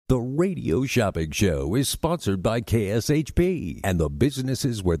The Radio Shopping Show is sponsored by KSHP and the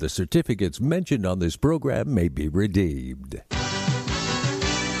businesses where the certificates mentioned on this program may be redeemed.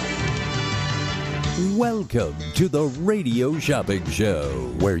 Welcome to the Radio Shopping Show,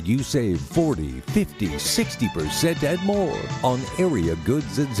 where you save 40, 50, 60% and more on area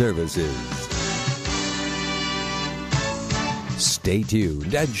goods and services. Stay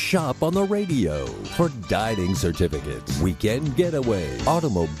tuned and shop on the radio for dining certificates, weekend getaway,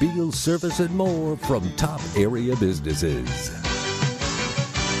 automobile service, and more from top area businesses.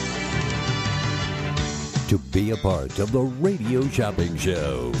 To be a part of the Radio Shopping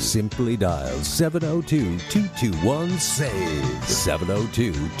Show, simply dial 702-221-SAVE,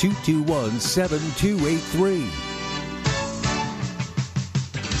 702-221-7283.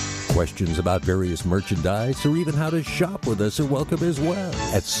 Questions about various merchandise or even how to shop with us are welcome as well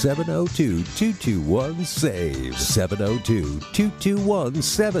at 702-221-SAVE,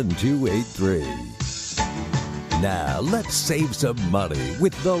 702-221-7283. Now, let's save some money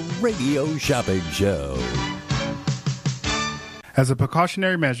with the Radio Shopping Show. As a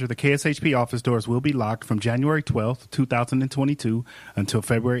precautionary measure, the KSHP office doors will be locked from January 12th, 2022 until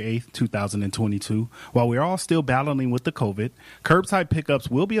February 8th, 2022. While we are all still battling with the COVID, curbside pickups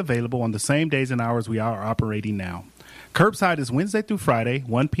will be available on the same days and hours we are operating now. Curbside is Wednesday through Friday,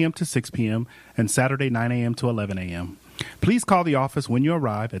 1 p.m. to 6 p.m., and Saturday, 9 a.m. to 11 a.m. Please call the office when you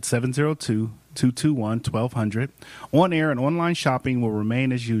arrive at 702-221-1200. On-air and online shopping will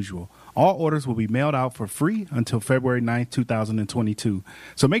remain as usual. All orders will be mailed out for free until February 9th, 2022.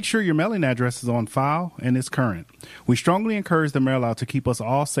 So make sure your mailing address is on file and is current. We strongly encourage the mail out to keep us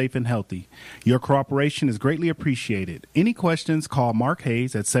all safe and healthy. Your cooperation is greatly appreciated. Any questions, call Mark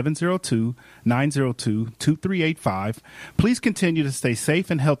Hayes at 702-902-2385. Please continue to stay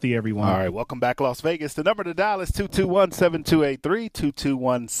safe and healthy, everyone. All right, welcome back, Las Vegas. The number to dial is 221-7283,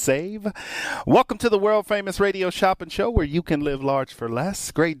 221-SAVE. Welcome to the world-famous Radio Shopping Show, where you can live large for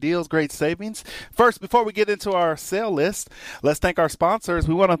less. Great deals, great savings. First, before we get into our sale list, let's thank our sponsors.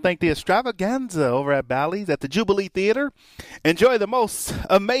 We want to thank the Extravaganza over at Bally's at the Jubilee Theater. Enjoy the most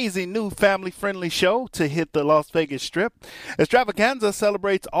amazing new family-friendly show to hit the Las Vegas Strip. Extravaganza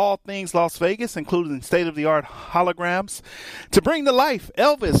celebrates all things Las Vegas, including state-of-the-art holograms, to bring to life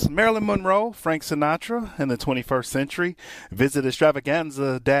Elvis, Marilyn Monroe, Frank Sinatra in the 21st century. Visit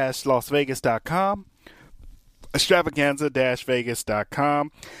extravaganza-lasvegas.com.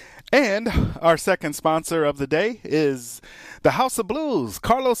 extravaganza-vegas.com. And our second sponsor of the day is the House of Blues.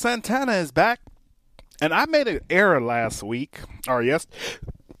 Carlos Santana is back. And I made an error last week, or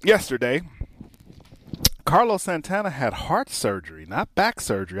yesterday. Carlos Santana had heart surgery, not back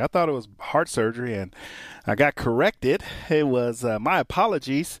surgery. I thought it was heart surgery, and I got corrected. It was my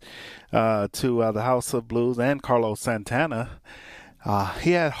apologies to the House of Blues and Carlos Santana.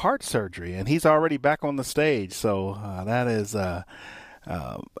 He had heart surgery, and he's already back on the stage. So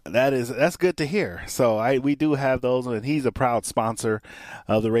that's good to hear. So we do have those, and he's a proud sponsor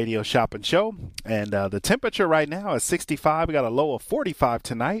of the Radio Shopping Show. And the temperature right now is 65. We got a low of 45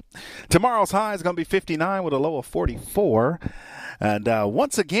 tonight. Tomorrow's high is going to be 59 with a low of 44. And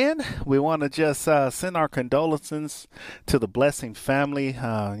once again, we want to just send our condolences to the Blessing family.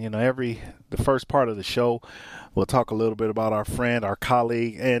 The first part of the show, we'll talk a little bit about our friend, our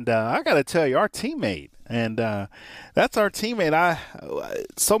colleague, and I got to tell you, our teammate. And that's our teammate.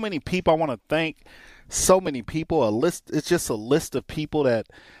 So many people I want to thank. So many people. It's just a list of people that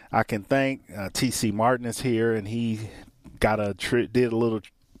I can thank. T.C. Martin is here, and he got did a little,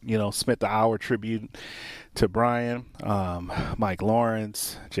 spent the hour tribute to Brian. Mike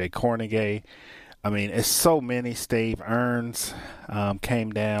Lawrence, Jay Cornegay. I mean, it's so many. Steve Earns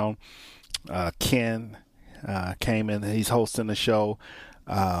came down. Ken came in. He's hosting the show.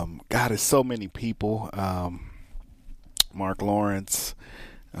 God, it's so many people. Mark Lawrence,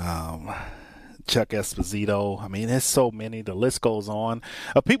 Chuck Esposito. I mean, there's so many. The list goes on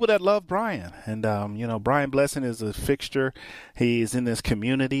of people that love Brian. And, Brian Blessing is a fixture. He is in this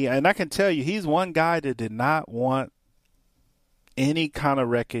community. And I can tell you, he's one guy that did not want any kind of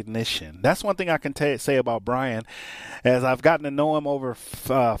recognition. That's one thing I can say about Brian. As I've gotten to know him over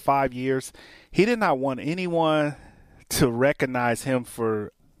 5 years, he did not want anyone to recognize him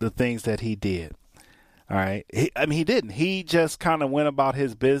for the things that he did. All right. He didn't. He just kind of went about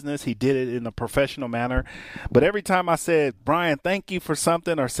his business. He did it in a professional manner. But every time I said, Brian, thank you for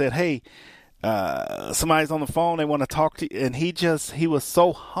something, or said, hey, somebody's on the phone, they want to talk to you. And he was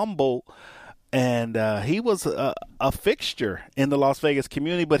so humble, and he was a fixture in the Las Vegas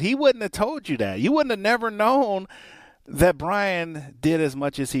community, but he wouldn't have told you that. You wouldn't have never known that Brian did as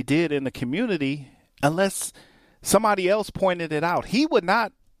much as he did in the community unless somebody else pointed it out. He would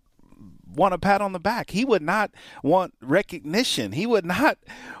not want a pat on the back. He would not want recognition. He would not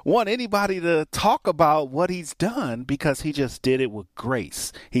want anybody to talk about what he's done, because he just did it with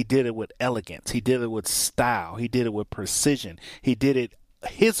grace. He did it with elegance. He did it with style. He did it with precision. He did it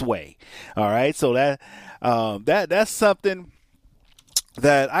his way. All right. So that's something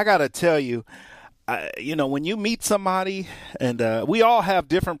that I got to tell you. When you meet somebody, and we all have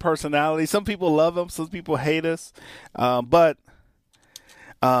different personalities. Some people love them, some people hate us. But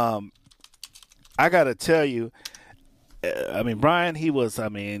I got to tell you, Brian, he was,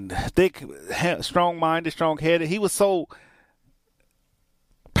 thick, strong-minded, strong-headed. He was so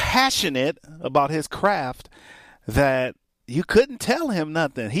passionate about his craft that you couldn't tell him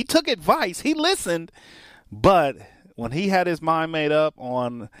nothing. He took advice. He listened. But when he had his mind made up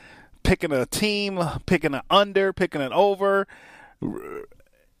on picking a team, picking an under, picking an over,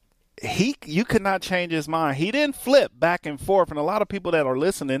 you could not change his mind. He didn't flip back and forth, and a lot of people that are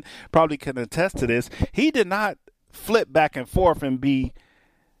listening probably can attest to this. He did not flip back and forth and be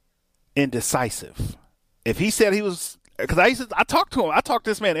indecisive. If he said he was, because I talked to him. I talked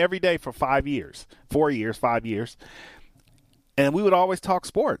to this man every day for 5 years, 5 years, and we would always talk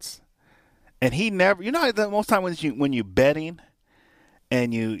sports. And he never, most time when you betting,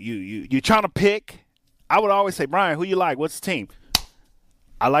 and you're trying to pick, I would always say, Brian, who you like? What's the team?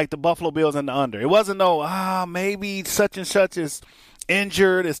 I like the Buffalo Bills and the under. It wasn't maybe such and such is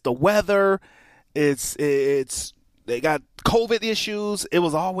injured. It's the weather. It's they got COVID issues. It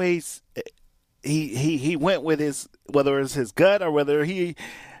was always he went with his, whether it's his gut or whether he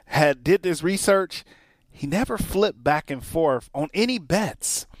did this research. He never flipped back and forth on any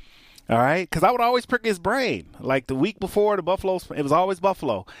bets. All right, because I would always prick his brain. Like the week before the Buffaloes, it was always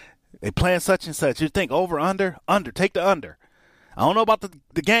Buffalo. They playing such and such. You think over, under, take the under. I don't know about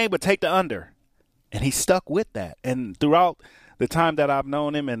the game, but take the under. And he stuck with that. And throughout the time that I've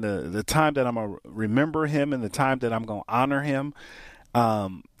known him, and the time that I'm going to remember him, and the time that I'm going to honor him,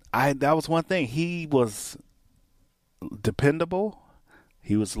 that was one thing. He was dependable.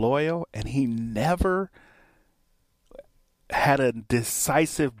 He was loyal, and he never had a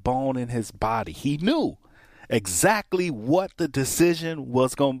decisive bone in his body. He knew exactly what the decision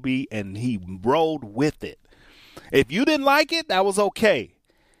was going to be, and he rolled with it. If you didn't like it, that was okay.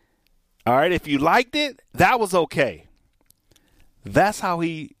 All right, if you liked it, that was okay. That's how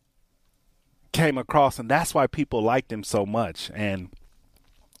he came across, and that's why people liked him so much. And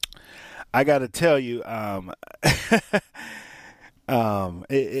I got to tell you,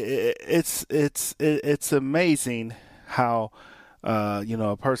 it's amazing how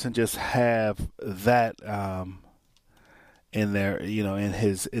a person just have that in their in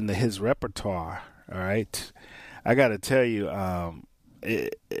his repertoire. All right, I got to tell you,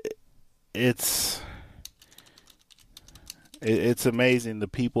 it's amazing, the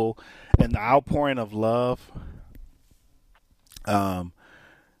people and the outpouring of love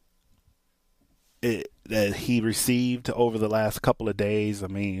that he received over the last couple of days.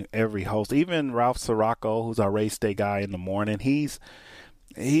 Every host, even Ralph Sirocco, who's our race day guy in the morning, he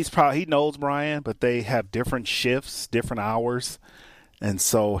knows Brian, but they have different shifts, different hours, and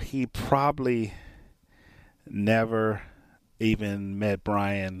so he probably never even met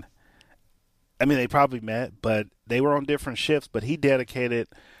Brian. They probably met, but they were on different shifts. But he dedicated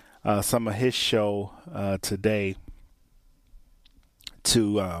some of his show today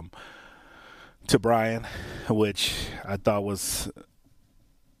to Brian, which I thought was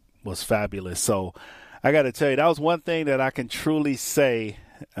fabulous. So I got to tell you, that was one thing that I can truly say.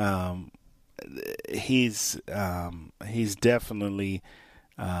 He's definitely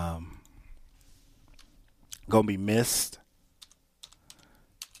going to be missed.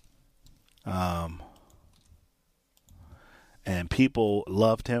 And people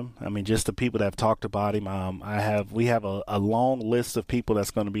loved him. Just the people that have talked about him. We have a long list of people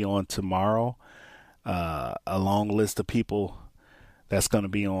that's going to be on tomorrow. A long list of people that's going to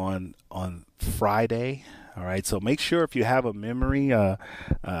be on Friday. All right. So make sure, if you have a memory,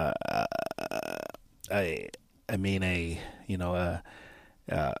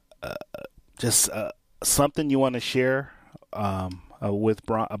 just something you want to share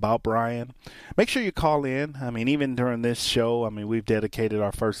about Brian, make sure you call in. Even during this show, we've dedicated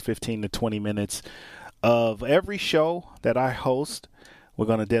our first 15 to 20 minutes of every show that I host. We're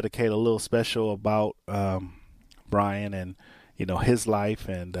going to dedicate a little special about Brian and his life.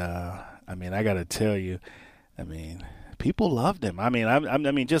 And I got to tell you, people loved him.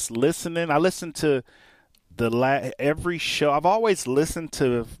 Just listening. I listened to every show. I've always listened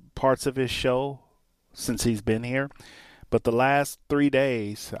to parts of his show since he's been here. But the last 3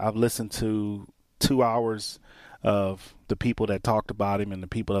 days, I've listened to 2 hours of the people that talked about him and the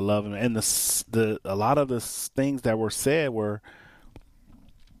people that love him, and a lot of the things that were said were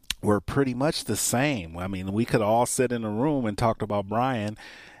pretty much the same. I mean, we could all sit in a room and talk about Brian,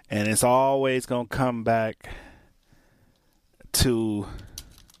 and it's always going to come back to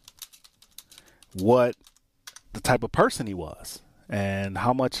what the type of person he was and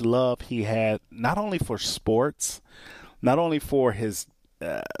how much love he had, not only for sports, not only for his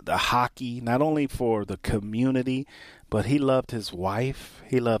the hockey, not only for the community, but he loved his wife,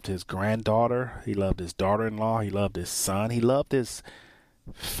 he loved his granddaughter, he loved his daughter-in-law, he loved his son, he loved his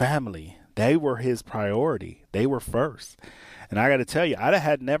family. They were his priority. They were first. And I got to tell you, I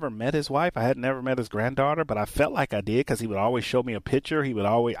had never met his wife. I had never met his granddaughter, but I felt like I did because he would always show me a picture. He would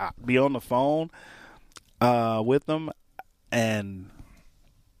always be on the phone with them. And,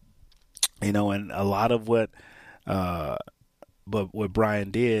 you know, and a lot of what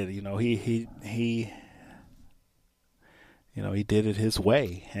Brian did, you know, he did it his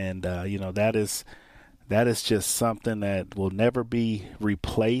way. And, you know, that is just something that will never be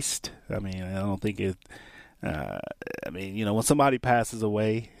replaced. I mean, I don't think it. I mean, you know, when somebody passes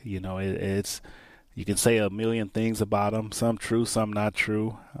away, you know, it's you can say a million things about them, some true, some not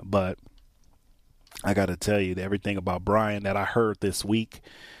true. But I got to tell you, everything about Brian that I heard this week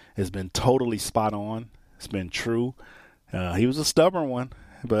has been totally spot on. It's been true. He was a stubborn one,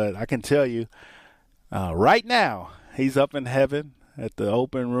 but I can tell you, right now he's up in heaven at the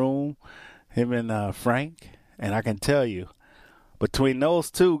open room. Him and Frank, and I can tell you, between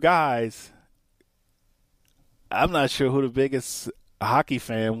those two guys, I'm not sure who the biggest hockey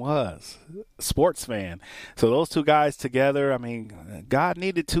fan was, sports fan. So those two guys together, I mean, God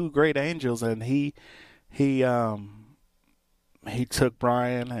needed two great angels, and he took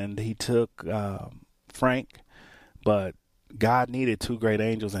Brian and he took Frank, but God needed two great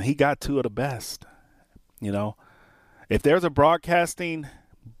angels, and he got two of the best. You know, if there's a broadcasting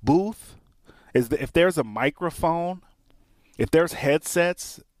booth, if there's a microphone, if there's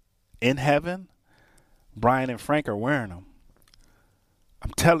headsets in heaven, Brian and Frank are wearing them.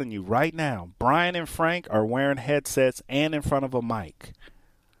 I'm telling you right now, Brian and Frank are wearing headsets and in front of a mic,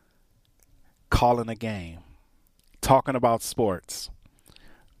 calling a game, talking about sports,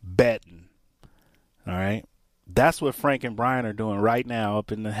 betting. All right? That's what Frank and Brian are doing right now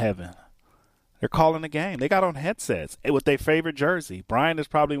up in the heaven. They're calling a game. They got on headsets with their favorite jersey. Brian is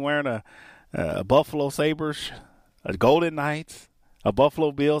probably wearing a Buffalo Sabres, a Golden Knights, a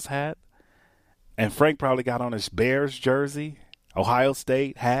Buffalo Bills hat. And Frank probably got on his Bears jersey, Ohio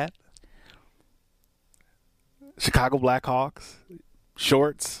State hat, Chicago Blackhawks,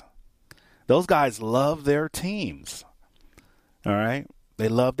 shorts. Those guys love their teams. All right? They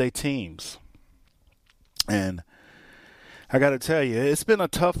love their teams. And I got to tell you, it's been a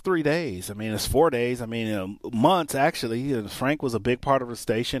tough 3 days. I mean, it's 4 days. I mean, months, actually. And Frank was a big part of the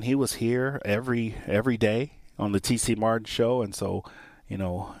station. He was here every day on the T.C. Martin show. And so, you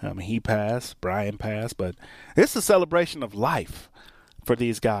know, I mean, he passed, Brian passed. But it's a celebration of life for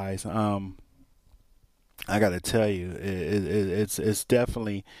these guys. I got to tell you, it's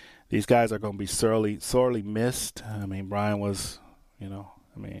definitely, these guys are going to be sorely missed. I mean, Brian was, you know,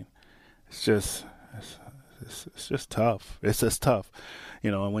 I mean, it's just tough. It's just tough, you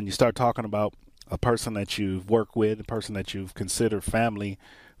know. And when you start talking about a person that you've worked with, a person that you've considered family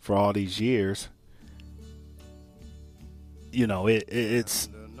for all these years, you know, it's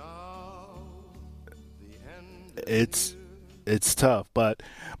tough. But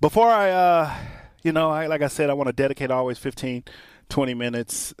before I, you know, like I said, I want to dedicate always 15, 20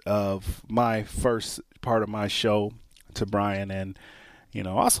 minutes of my first part of my show to Brian, and, you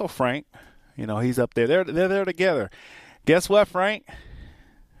know, also Frank. You know, he's up there. They're there together. Guess what, Frank?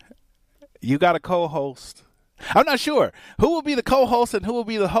 You got a co-host. I'm not sure who will be the co-host and who will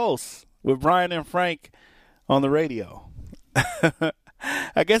be the host with Brian and Frank on the radio.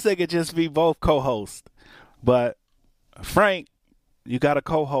 I guess they could just be both co-hosts. But Frank, you got a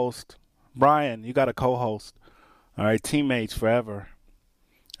co-host. Brian, you got a co-host. All right, teammates forever.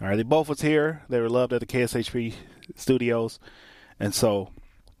 All right, they both was here. They were loved at the KSHP studios. And so,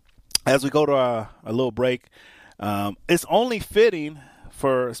 as we go to a little break, it's only fitting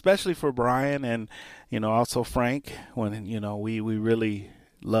especially for Brian and, you know, also Frank, when, you know, we really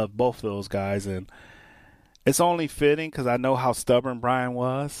love both of those guys. And it's only fitting because I know how stubborn Brian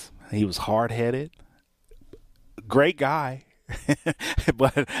was. He was hard-headed. Great guy.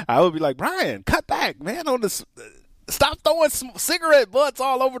 But I would be like, Brian, cut back, man, on this. Stop throwing cigarette butts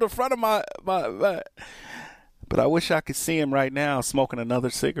all over the front of my. But I wish I could see him right now smoking another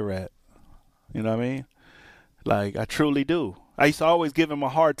cigarette. You know what I mean? Like, I truly do. I used to always give him a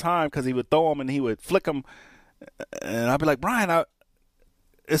hard time because he would throw them and he would flick them And I'd be like, Brian,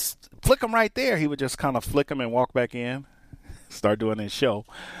 it's flick them right there. He would just kind of flick them and walk back in, start doing his show.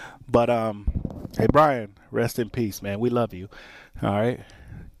 But hey, Brian, rest in peace, man. We love you. All right.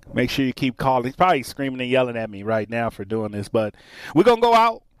 Make sure you keep calling. He's probably screaming and yelling at me right now for doing this, but we're going to go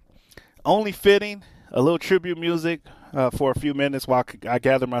out. Only fitting, a little tribute music for a few minutes while I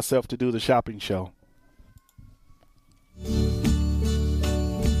gather myself to do the shopping show.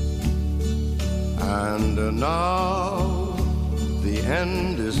 And now the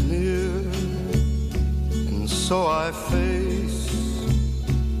end is near, and so I face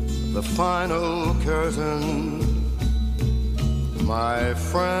the final curtain. My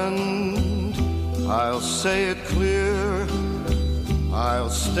friend, I'll say it clear, I'll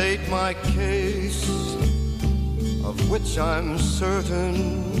state my case, of which I'm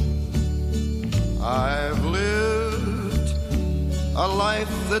certain. I've lived a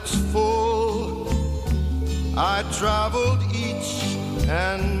life that's full. I traveled each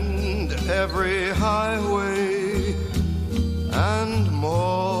and every highway, and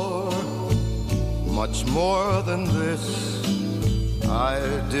more, much more than this. I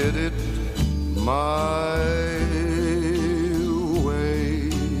did it my way.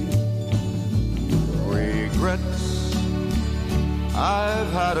 Regrets,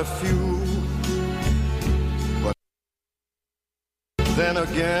 I've had a few, but then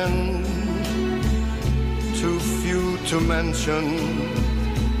again, too few to mention.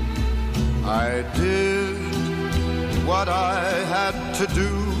 I did what I had to do,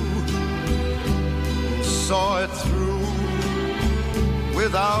 saw it through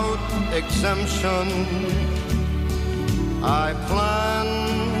without exemption. I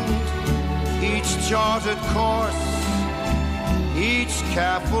planned each charted course, each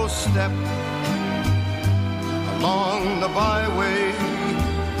careful step along the byway,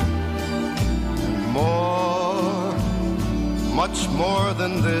 and more, much more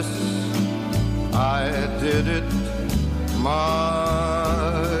than this, I did it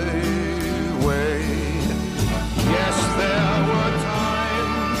my way. Yes, there were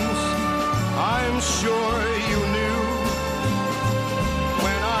times, I'm sure you knew,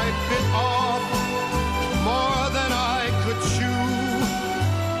 when I bit off more than I could chew.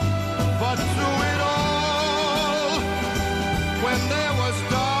 But through it all, when there was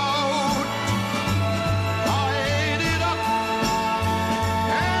doubt, I ate it up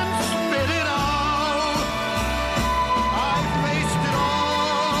and spit it out. I faced it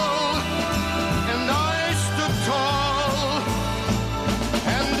all, and I stood tall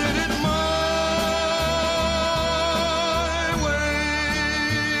and did it my way.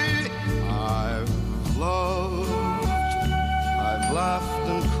 I've loved, I've laughed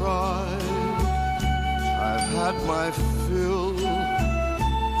and cried, I've had my fill,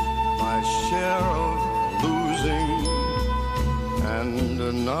 my share of losing, and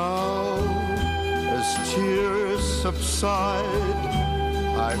now as tears subside,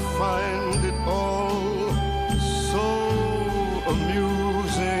 I find it all so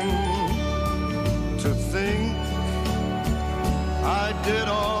amusing to think I did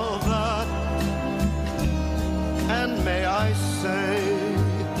all that, and may I say,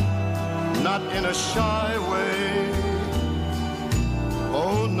 not in a shy way,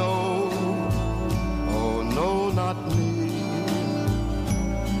 oh no, not me.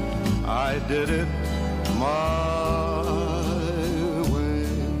 I did it my way.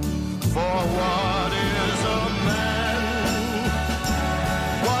 For what is a man?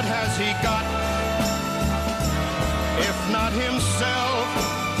 What has he got, if not himself?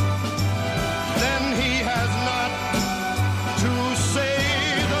 Then he has not to say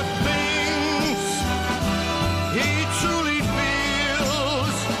the things he truly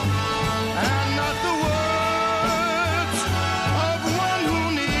feels, and not the words of one who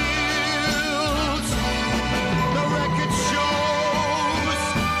kneels. The record shows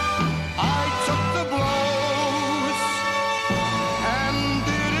I took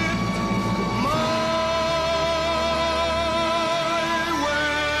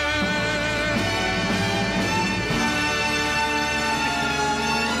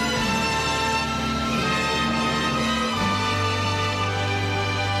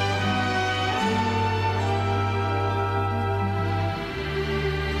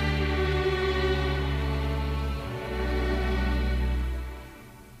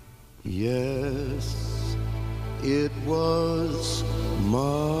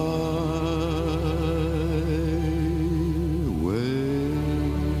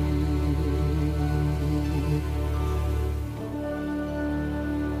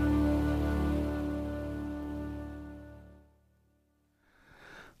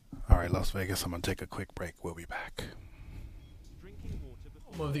Las Vegas. I'm going to take a quick break. We'll be back.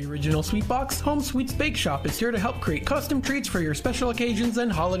 Of the original Sweet Box, Home Sweets Bake Shop is here to help create custom treats for your special occasions and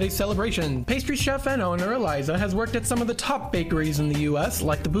holiday celebration. Pastry chef and owner Eliza has worked at some of the top bakeries in the U.S.,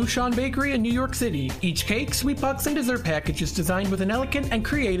 like the Bouchon Bakery in New York City. Each cake, sweet box, and dessert package is designed with an elegant and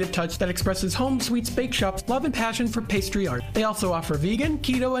creative touch that expresses Home Sweets Bake Shop's love and passion for pastry art. They also offer vegan,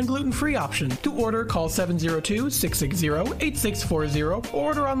 keto, and gluten-free options. To order, call 702-660-8640 or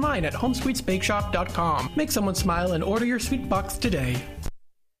order online at homesweetsbakeshop.com. Make someone smile and order your sweet box today.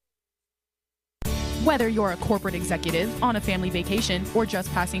 Whether you're a corporate executive, on a family vacation, or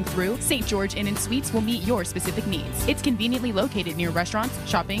just passing through, St. George Inn & Suites will meet your specific needs. It's conveniently located near restaurants,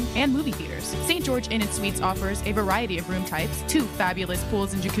 shopping, and movie theaters. St. George Inn & Suites offers a variety of room types, 2 fabulous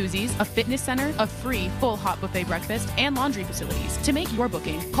pools and jacuzzis, a fitness center, a free full hot buffet breakfast, and laundry facilities. To make your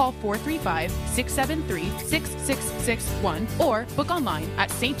booking, call 435-673-6661 or book online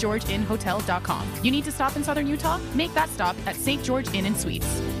at stgeorgeinnhotel.com. You need to stop in Southern Utah? Make that stop at St. George Inn &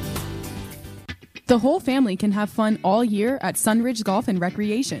 Suites. The whole family can have fun all year at Sunridge Golf and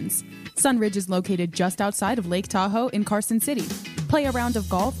Recreations. Sunridge is located just outside of Lake Tahoe in Carson City. Play a round of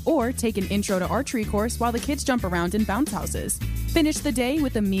golf or take an intro to archery course while the kids jump around in bounce houses. Finish the day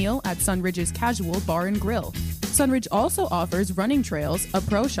with a meal at Sunridge's Casual Bar and Grill. Sunridge also offers running trails, a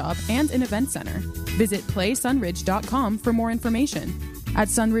pro shop, and an event center. Visit playsunridge.com for more information. At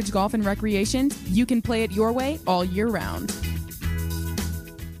Sunridge Golf and Recreations, you can play it your way all year round.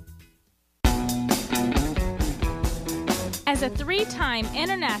 As a 3-time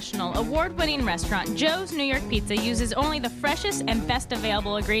international award-winning restaurant, Joe's New York Pizza uses only the freshest and best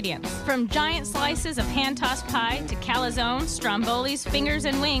available ingredients. From giant slices of hand-tossed pie to calzone, strombolis, fingers,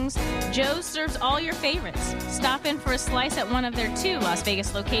 and wings, Joe's serves all your favorites. Stop in for a slice at one of their 2 Las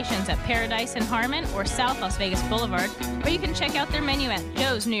Vegas locations at Paradise and Harmon or South Las Vegas Boulevard, or you can check out their menu at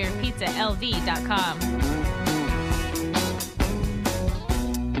joesnewyorkpizzalv.com.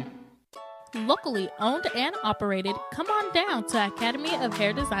 Locally owned and operated, come on down to Academy of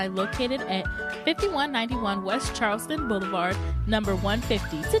Hair Design located at 5191 West Charleston Boulevard, number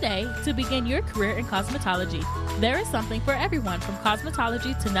 150, today to begin your career in cosmetology. There is something for everyone from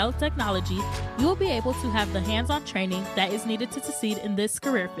cosmetology to nanotechnology. You will be able to have the hands-on training that is needed to succeed in this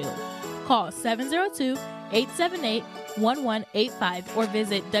career field. Call 702-878-1185 or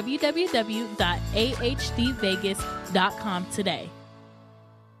visit www.ahdvegas.com today.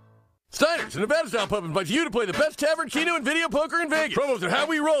 Steiner's, a Nevada-style pub, invites you to play the best tavern, keno, and video poker in Vegas. Promos are how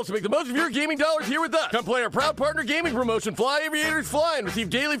we roll, so make the most of your gaming dollars here with us. Come play our proud partner gaming promotion, Fly Aviators Fly, and receive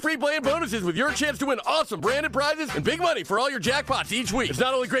daily free play and bonuses with your chance to win awesome branded prizes and big money for all your jackpots each week. It's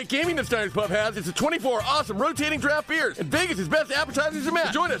not only great gaming that Steiner's Pub has, it's a 24 awesome rotating draft beers and Vegas' best appetizers and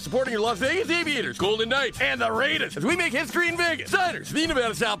mash. Join us supporting your Las Vegas Aviators, Golden Knights, and the Raiders as we make history in Vegas. Steiner's, the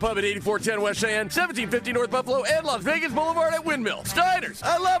Nevada-style pub at 8410 West Cheyenne, 1750 North Buffalo, and Las Vegas Boulevard at Windmill. Steiner's,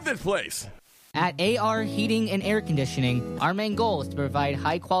 I love this place. At AR Heating and Air Conditioning, our main goal is to provide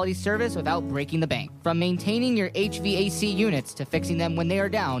high-quality service without breaking the bank. From maintaining your HVAC units to fixing them when they are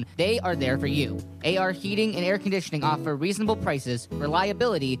down, they are there for you. AR Heating and Air Conditioning offer reasonable prices,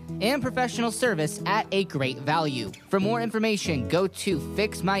 reliability, and professional service at a great value. For more information, go to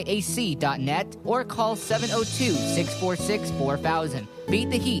fixmyac.net or call 702-646-4000.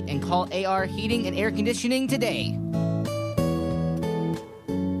 Beat the heat and call AR Heating and Air Conditioning today.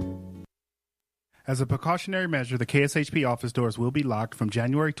 As a precautionary measure, the KSHP office doors will be locked from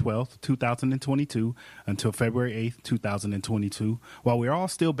January 12th, 2022 until February 8th, 2022. While we're all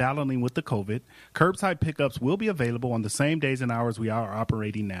still battling with the COVID, curbside pickups will be available on the same days and hours we are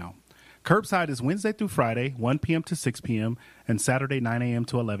operating now. Curbside is Wednesday through Friday, 1 p.m. to 6 p.m., and Saturday, 9 a.m.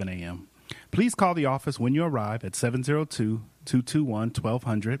 to 11 a.m. Please call the office when you arrive at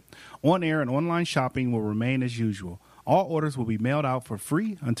 702-221-1200. On-air and online shopping will remain as usual. All orders will be mailed out for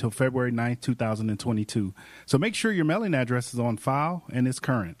free until February 9th, 2022. So make sure your mailing address is on file and is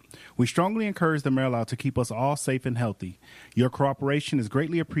current. We strongly encourage the mail out to keep us all safe and healthy. Your cooperation is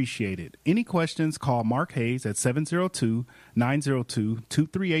greatly appreciated. Any questions, call Mark Hayes at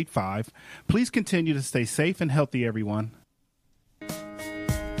 702-902-2385. Please continue to stay safe and healthy, everyone.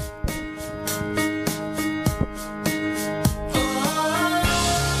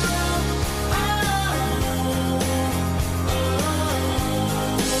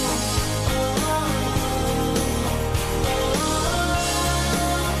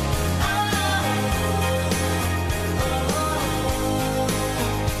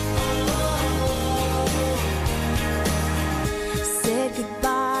 Said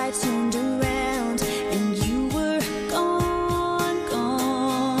goodbye, turned around, and you were gone.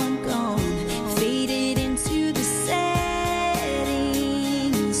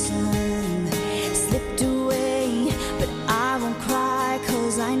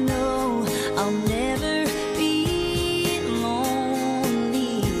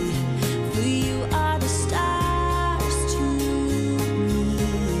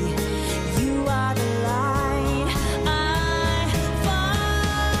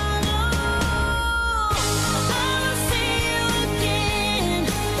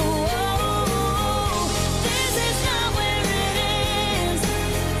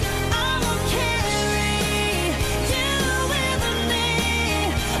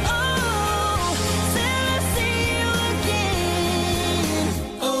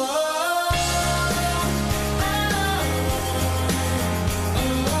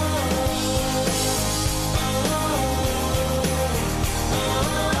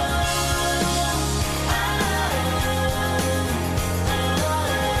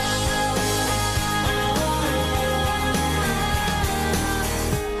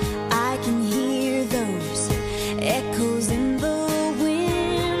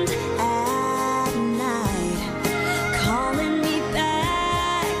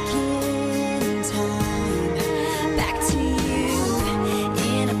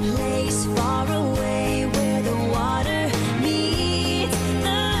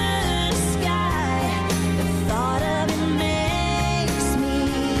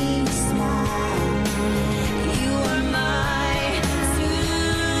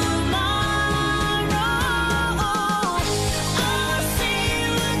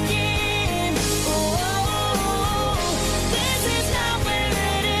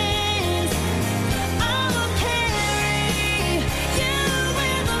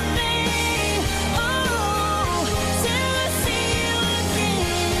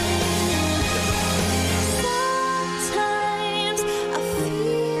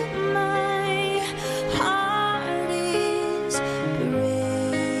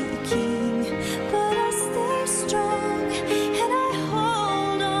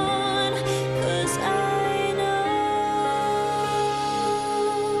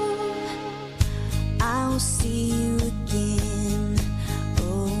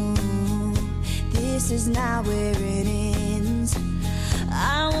 is not where it ends.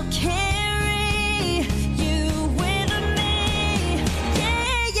 I will carry you with me.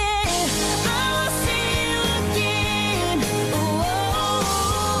 Yeah, yeah. I will see you again. Oh,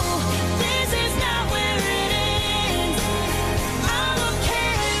 this is not where it ends. I will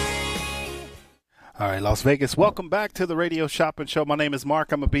carry. All right, Las Vegas, welcome back to the Radio Shopping Show. My name is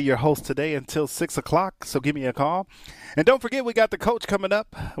Mark. I'm going to be your host today until 6 o'clock, so give me a call. And don't forget, we got the coach coming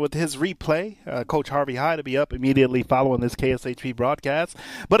up with his replay. Coach Harvey Hyde to be up immediately following this KSHP broadcast.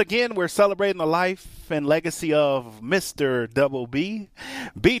 But again, we're celebrating the life and legacy of Mr. Double B.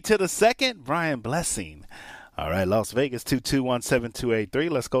 B to the second, Brian Blessing. All right, Las Vegas, 221-7283.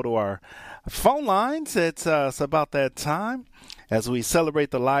 Let's go to our phone lines. It's about that time as we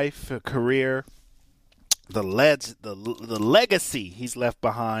celebrate the life, career, the legacy he's left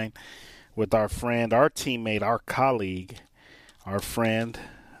behind with our friend, our teammate, our colleague, our friend,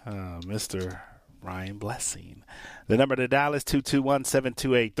 Mr. Brian Blessing. The number to dial is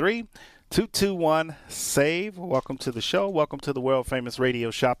 221-7283, 221-SAVE. Welcome to the show. Welcome to the world-famous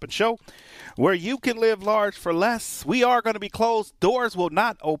Radio Shopping Show, where you can live large for less. We are going to be closed. Doors will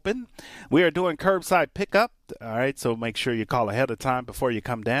not open. We are doing curbside pickup. All right, so make sure you call ahead of time before you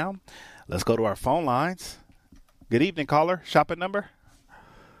come down. Let's go to our phone lines. Good evening, caller. Shopping number?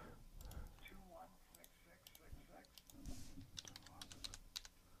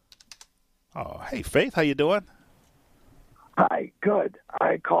 Oh, hey, Faith, how you doing? Hi, good.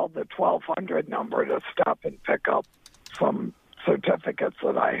 I called the 1200 number to stop and pick up some certificates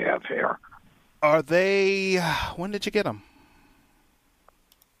that I have here. Are they, when did you get them?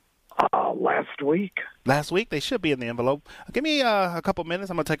 Last week. Last week? They should be in the envelope. Give me a couple minutes.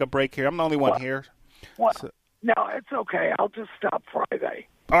 I'm going to take a break here. I'm the only one here. Well, no, it's okay. I'll just stop Friday.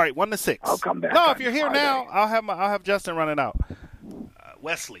 All right, 1 to 6. I'll come back. No, if you're here Friday. now, I'll have Justin run it out.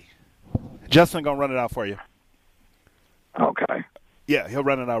 Wesley. Justin going to run it out for you. Okay. Yeah, he'll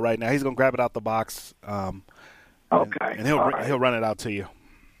run it out right now. He's going to grab it out the box. Okay. And he'll run it out to you.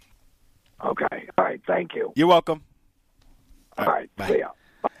 Okay. All right. Thank you. You're welcome. All right. Bye. See ya.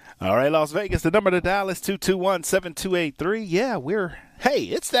 All right, Las Vegas, the number to dial is 221-7283. Yeah,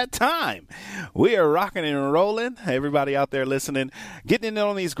 it's that time. We are rocking and rolling. Everybody out there listening, getting in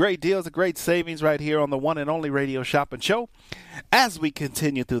on these great deals, the great savings right here on the one and only Radio Shopping Show. As we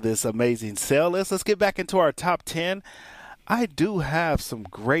continue through this amazing sale list, let's get back into our top 10. I do have some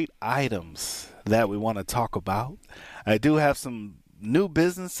great items that we want to talk about. I do have some new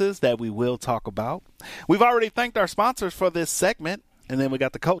businesses that we will talk about. We've already thanked our sponsors for this segment. And then we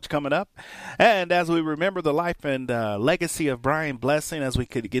got the coach coming up. And as we remember the life and legacy of Brian Blessing, as we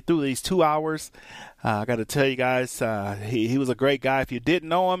could get through these 2 hours, I got to tell you guys, he was a great guy. If you didn't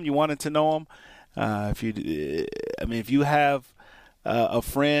know him, you wanted to know him. If you have a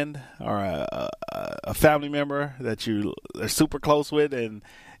friend or a family member that you are super close with, and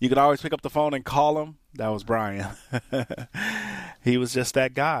you could always pick up the phone and call him, that was Brian. He was just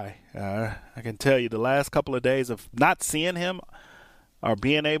that guy. I can tell you the last couple of days of not seeing him, or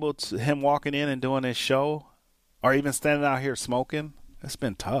being able to, him walking in and doing his show, or even standing out here smoking, it's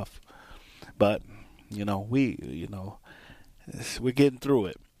been tough. But, we're getting through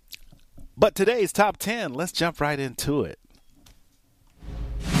it. But today's top 10, let's jump right into it.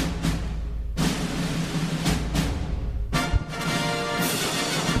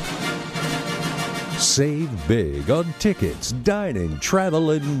 Save big on tickets, dining,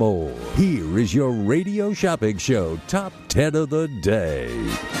 travel, and more. Here is your Radio Shopping Show Top 10 of the day.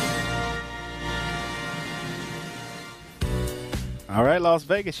 All right, Las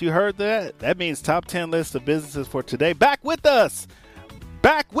Vegas, you heard that? That means top 10 list of businesses for today. Back with us.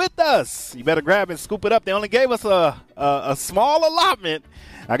 You better grab and scoop it up. They only gave us a small allotment.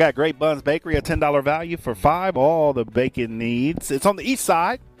 I got Great Buns Bakery, a $10 value for $5. All the bacon needs. It's on the east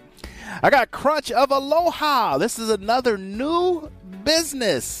side. I got Crunch of Aloha. This is another new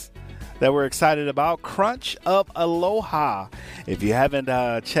business that we're excited about. Crunch of Aloha. If you haven't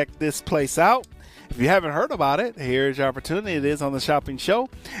checked this place out, if you haven't heard about it, here's your opportunity. It is on the Shopping Show.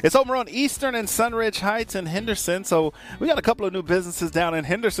 It's over on Eastern and Sunridge Heights in Henderson. So we got a couple of new businesses down in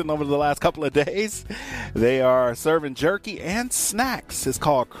Henderson over the last couple of days. They are serving jerky and snacks. It's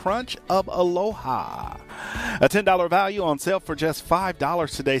called Crunch of Aloha. A $10 value on sale for just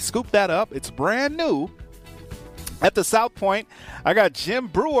 $5 today. Scoop that up. It's brand new. At the South Point, I got Jim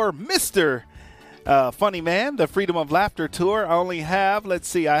Brewer, Mr. Funny Man, the Freedom of Laughter Tour. I only have, I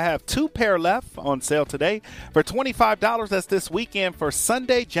have 2 pair left on sale today for $25. That's this weekend for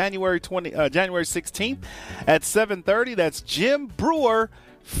Sunday, January 16th at 7:30. That's Jim Brewer,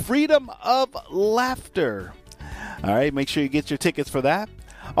 Freedom of Laughter. All right, make sure you get your tickets for that.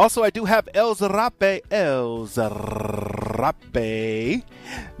 Also, I do have El Zarape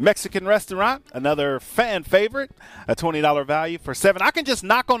Mexican restaurant, another fan favorite, a $20 value for $7. I can just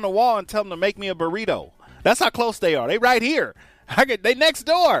knock on the wall and tell them to make me a burrito. That's how close they are. They right here. They next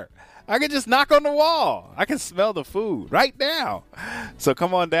door. I can just knock on the wall. I can smell the food right now. So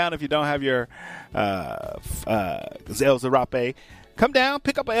come on down if you don't have your El Zarape. Come down,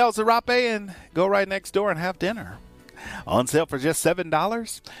 pick up a El Zarape, and go right next door and have dinner. On sale for just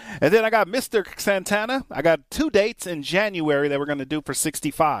 $7. And then I got Mr. Santana. I got 2 dates in January that we're going to do for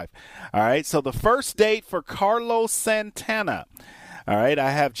 $65. All right, so the first date for Carlos Santana. All right,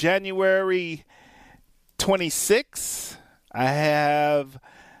 I have January 26th. I have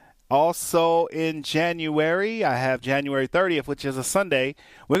also in January, I have January 30th, which is a Sunday.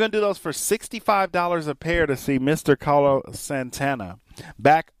 We're going to do those for $65 a pair to see Mr. Carlos Santana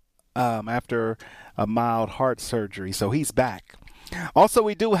back after a mild heart surgery. So he's back. Also,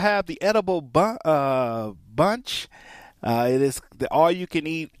 we do have the Edible Bunch. It is the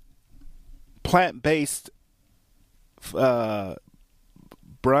all-you-can-eat plant-based brunch,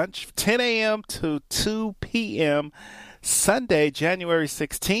 10 a.m. to 2 p.m., Sunday, January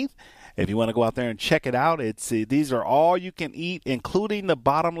 16th. If you want to go out there and check it out, these are all you can eat, including the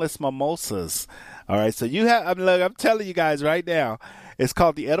bottomless mimosas. All right, so you have. I'm telling you guys right now, it's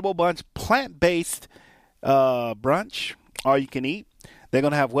called the Edible Bunch Plant-Based Brunch. All you can eat. They're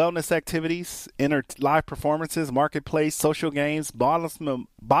going to have wellness activities, live performances, marketplace, social games,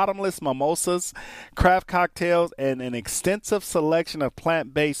 bottomless mimosas, craft cocktails, and an extensive selection of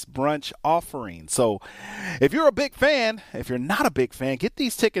plant-based brunch offerings. So if you're a big fan, if you're not a big fan, get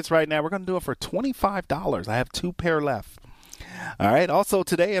these tickets right now. We're going to do it for $25. I have 2 pair left. All right. Also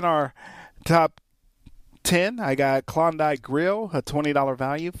today in our top 10, I got Klondike Grill, a $20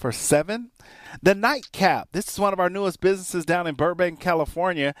 value for $7. The Nightcap. This is one of our newest businesses down in Burbank,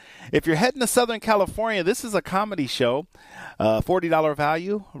 California. If you're heading to Southern California, this is a comedy show. $40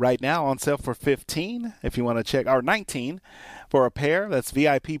 value right now, on sale for $15 if you want to check, or $19 for a pair. That's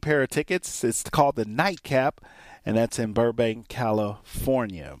VIP pair of tickets. It's called The Nightcap, and that's in Burbank,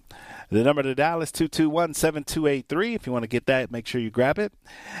 California. The number to dial is 221-7283. If you want to get that, make sure you grab it.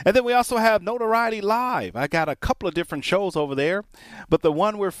 And then we also have Notoriety Live. I got a couple of different shows over there, but the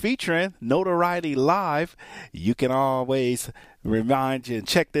one we're featuring, Notoriety Live, you can always remind you and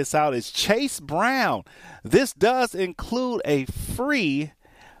check this out, is Chase Brown. This does include a free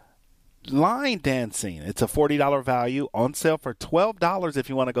line dancing. It's a $40 value, on sale for $12 if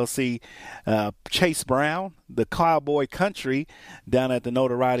you want to go see Chase Brown, the Cowboy Country, down at the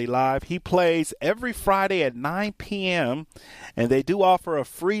Notoriety Live. He plays every Friday at 9 p.m., and they do offer a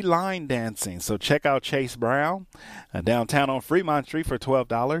free line dancing. So check out Chase Brown downtown on Fremont Street for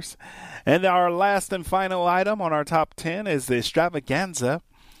 $12. And our last and final item on our top 10 is the Extravaganza,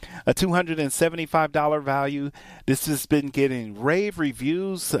 a $275 value. This has been getting rave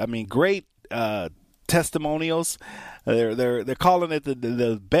reviews. I mean, great testimonials. They're calling it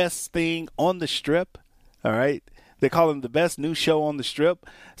the best thing on the Strip. All right. They call it the best new show on the Strip.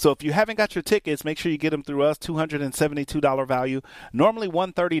 So if you haven't got your tickets, make sure you get them through us. $272 value. Normally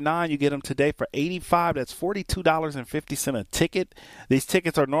 $139. You get them today for $85. That's $42.50 a ticket. These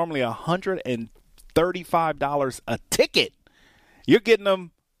tickets are normally $135 a ticket. You're getting them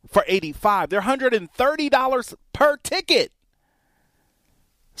for $85. They're $130 per ticket.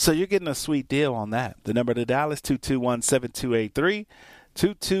 So you're getting a sweet deal on that. The number to dial is 221-7283.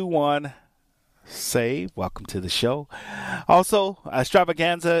 221-SAVE. Welcome to the show. Also,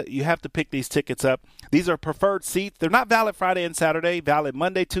 Extravaganza, you have to pick these tickets up. These are preferred seats. They're not valid Friday and Saturday. Valid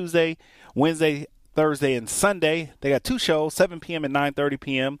Monday, Tuesday, Wednesday, Thursday, and Sunday. They got 2 shows, 7 p.m. and 9:30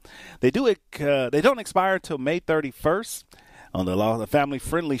 p.m. They don't expire until May 31st. On the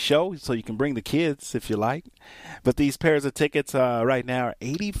family-friendly show, so you can bring the kids if you like. But these pairs of tickets right now are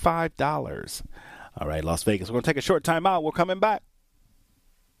 $85. All right, Las Vegas. We're going to take a short time out. We're coming back.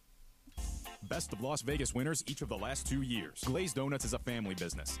 Best of Las Vegas winners each of the last 2 years. Glazed Donuts is a family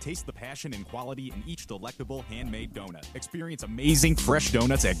business. Taste the passion and quality in each delectable handmade donut. Experience amazing fresh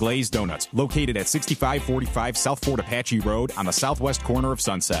donuts at Glazed Donuts, located at 6545 South Fort Apache Road on the southwest corner of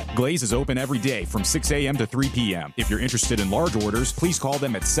Sunset. Glaze is open every day from 6 a.m. to 3 p.m. If you're interested in large orders, please call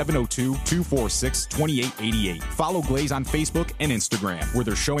them at 702-246-2888. Follow Glaze on Facebook and Instagram, where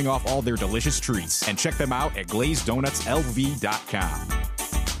they're showing off all their delicious treats. And check them out at glazedonutslv.com.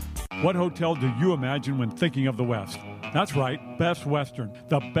 What hotel do you imagine when thinking of the West? That's right, Best Western.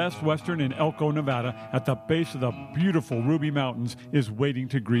 The Best Western in Elko, Nevada, at the base of the beautiful Ruby Mountains, is waiting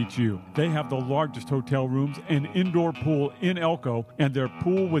to greet you. They have the largest hotel rooms and indoor pool in Elko, and their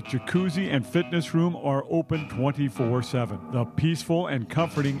pool with jacuzzi and fitness room are open 24/7. The peaceful and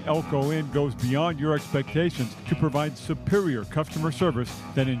comforting Elko Inn goes beyond your expectations to provide superior customer service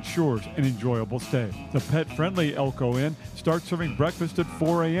that ensures an enjoyable stay. The pet-friendly Elko Inn starts serving breakfast at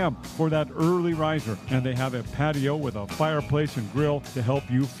 4 a.m. for that early riser, and they have a patio with a fireplace and grill to help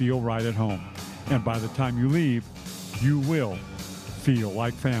you feel right at home. And by the time you leave, you will feel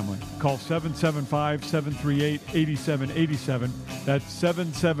like family. Call 775-738-8787. That's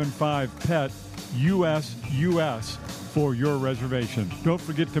 775-PET-US for your reservation. Don't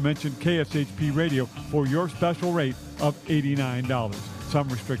forget to mention KSHP Radio for your special rate of $89. Some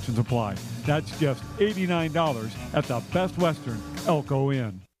restrictions apply. That's just $89 at the Best Western Elko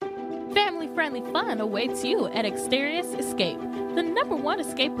Inn. Family-friendly fun awaits you at Exterius Escape. The #1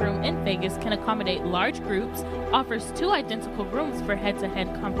 escape room in Vegas can accommodate large groups, offers 2 identical rooms for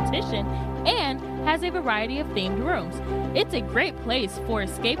head-to-head competition, and has a variety of themed rooms. It's a great place for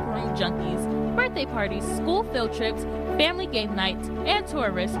escape room junkies, birthday parties, school field trips, family game nights, and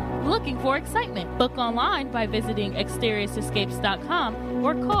tourists looking for excitement. Book online by visiting ExteriusEscapes.com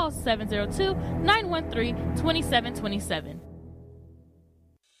or call 702-913-2727.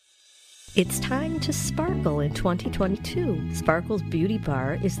 It's time to sparkle in 2022. Sparkle's Beauty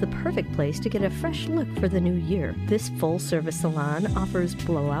Bar is the perfect place to get a fresh look for the new year. This full-service salon offers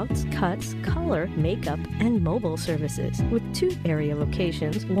blowouts, cuts, color, makeup, and mobile services. With 2 area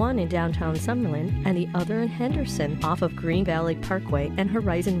locations, one in downtown Summerlin and the other in Henderson off of Green Valley Parkway and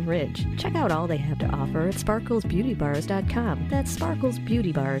Horizon Ridge. Check out all they have to offer at sparklesbeautybars.com. That's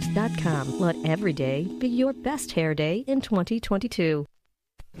sparklesbeautybars.com. Let every day be your best hair day in 2022.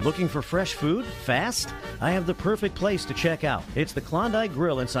 Looking for fresh food? Fast? I have the perfect place to check out. It's the Klondike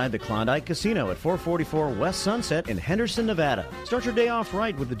Grill inside the Klondike Casino at 444 West Sunset in Henderson, Nevada. Start your day off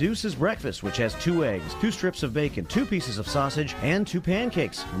right with the Deuce's Breakfast, which has 2 eggs, 2 strips of bacon, 2 pieces of sausage, and 2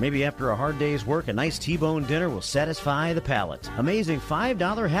 pancakes. Or maybe after a hard day's work, a nice T-bone dinner will satisfy the palate. Amazing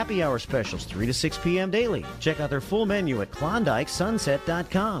 $5 happy hour specials, 3 to 6 p.m. daily. Check out their full menu at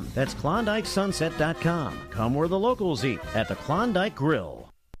KlondikeSunset.com. That's KlondikeSunset.com. Come where the locals eat at the Klondike Grill.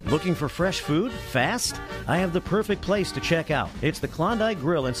 Looking for fresh food? Fast? I have the perfect place to check out. It's the Klondike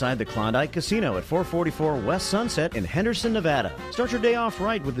Grill inside the Klondike Casino at 444 West Sunset in Henderson, Nevada. Start your day off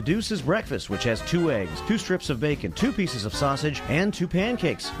right with the Deuce's Breakfast, which has 2 eggs, 2 strips of bacon, 2 pieces of sausage, and 2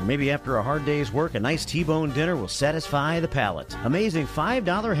 pancakes. Or maybe after a hard day's work, a nice T-bone dinner will satisfy the palate. Amazing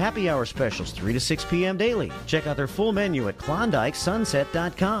 $5 happy hour specials, 3 to 6 p.m. daily. Check out their full menu at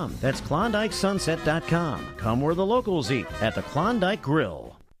KlondikeSunset.com. That's KlondikeSunset.com. Come where the locals eat at the Klondike Grill.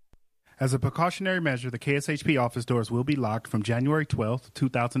 As a precautionary measure, the KSHP office doors will be locked from January 12th,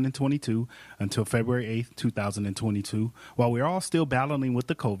 2022 until February 8th, 2022. While we are all still battling with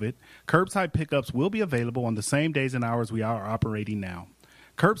the COVID, curbside pickups will be available on the same days and hours we are operating now.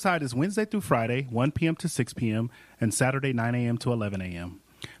 Curbside is Wednesday through Friday, 1 p.m. to 6 p.m., and Saturday, 9 a.m. to 11 a.m.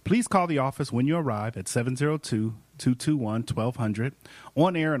 Please call the office when you arrive at 702-221-1200.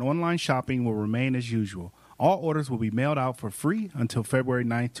 On-air and online shopping will remain as usual. All orders will be mailed out for free until February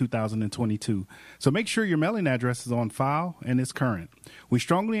 9th, 2022. So make sure your mailing address is on file and is current. We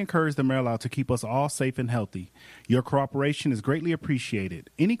strongly encourage the mail out to keep us all safe and healthy. Your cooperation is greatly appreciated.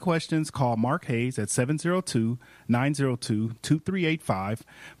 Any questions, call Mark Hayes at 702-902-2385.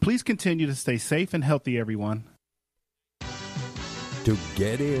 Please continue to stay safe and healthy, everyone. To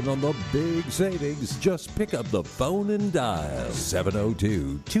get in on the big savings, just pick up the phone and dial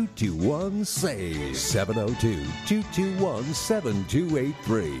 702-221-SAVE,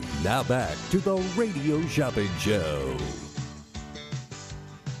 702-221-7283. Now back to the Radio Shopping Show.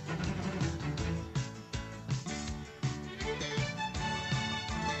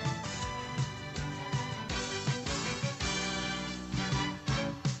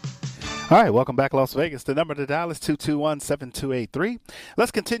 All right, welcome back, Las Vegas. The number to dial is 221-7283.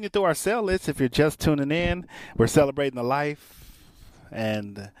 Let's continue through our sale list. If you're just tuning in, we're celebrating the life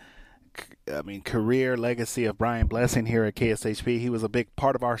and, career legacy of Brian Blessing here at KSHP. He was a big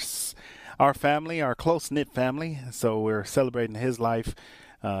part of our family, our close-knit family, so we're celebrating his life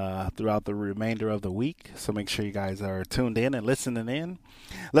throughout the remainder of the week. So make sure you guys are tuned in and listening in.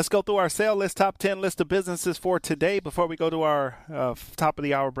 Let's go through our sale list, top 10 list of businesses for today before we go to our top of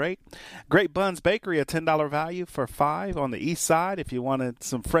the hour break. Great Buns Bakery, a $10 value for $5 on the east side. If you wanted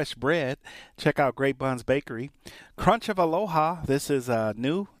some fresh bread, check out Great Buns Bakery. Crunch of Aloha, this is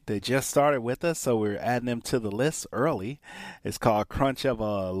new. They just started with us, so we're adding them to the list early. It's called Crunch of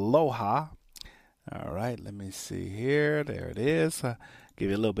Aloha. All right, let me see here. There it is. Give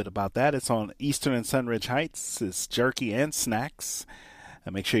you a little bit about that. It's on Eastern and Sunridge Heights. It's jerky and snacks.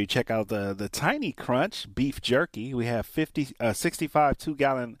 Make sure you check out the Tiny Crunch beef jerky. We have 65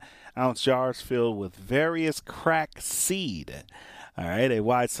 2-gallon ounce jars filled with various crack seed. All right, a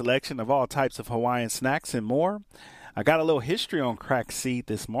wide selection of all types of Hawaiian snacks and more. I got a little history on crack seed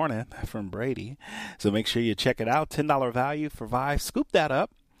this morning from Brady, so make sure you check it out. $10 value for 5. Scoop that up.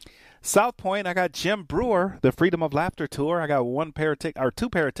 South Point, I got Jim Brewer, the Freedom of Laughter tour. I got 2 pair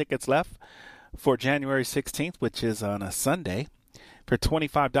of tickets left for January 16th, which is on a Sunday, for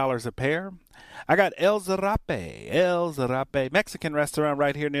 $25 a pair. I got El Zarape, Mexican restaurant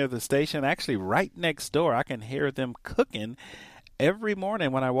right here near the station, actually right next door. I can hear them cooking every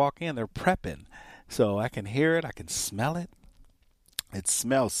morning when I walk in. They're prepping. So I can hear it. I can smell it. It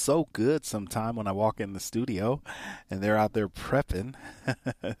smells so good sometime when I walk in the studio and they're out there prepping.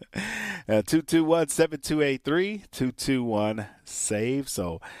 221-7283, 221-SAVE.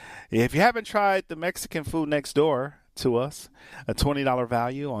 So if you haven't tried the Mexican food next door to us, a $20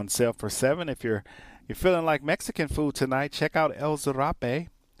 value on sale for $7. If you're feeling like Mexican food tonight, check out El Zarape.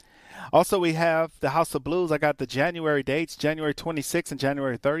 Also, we have the House of Blues. I got the January dates, January 26th and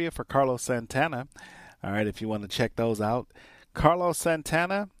January 30th for Carlos Santana. All right, if you want to check those out. Carlos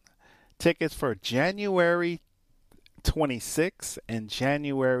Santana, tickets for January 26th and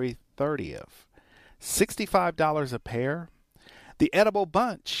January 30th. $65 a pair. The Edible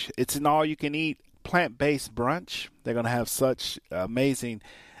Bunch, it's an all-you-can-eat plant-based brunch. They're going to have such amazing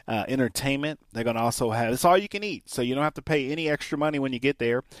entertainment. They're going to also have, it's all you can eat, so you don't have to pay any extra money when you get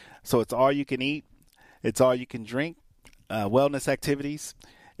there. So it's all you can eat. It's all you can drink. Wellness activities,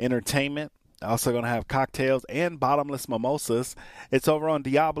 entertainment. Also going to have cocktails and bottomless mimosas. It's over on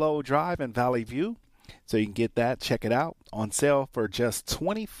Diablo Drive in Valley View. So you can get that. Check it out. On sale for just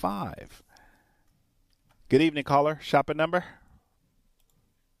 $25. Good evening, caller. Shopping number?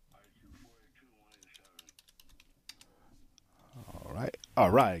 All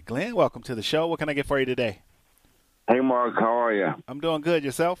right. Glenn, welcome to the show. What can I get for you today? Hey, Mark. How are you? I'm doing good.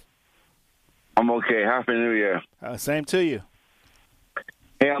 Yourself? I'm okay. Happy New Year. Same to you.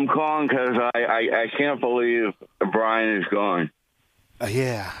 Hey, I'm calling because I can't believe Brian is gone.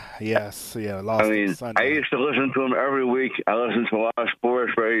 Yes. I mean, I used to listen to him every week. I listened to a lot of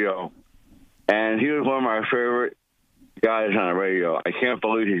sports radio, and he was one of my favorite guys on the radio. I can't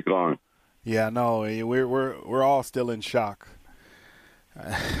believe he's gone. Yeah, no, we're all still in shock.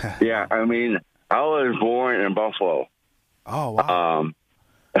 Yeah, I mean, I was born in Buffalo. Oh, wow.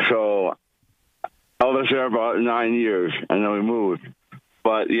 So I was there about 9 years, and then we moved.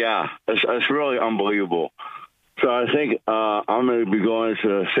 But, yeah, it's really unbelievable. So I think I'm going to be going to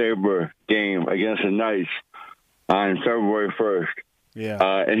the Sabre game against the Knights on February 1st.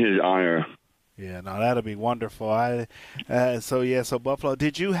 Yeah. In his honor. Yeah, no, that'll be wonderful. So Buffalo.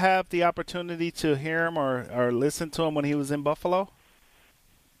 Did you have the opportunity to hear him or listen to him when he was in Buffalo?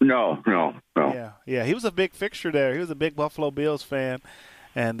 No. Yeah, he was a big fixture there. He was a big Buffalo Bills fan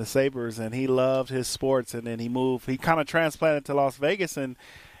and the Sabres, and he loved his sports. And then he moved. He kind of transplanted to Las Vegas and,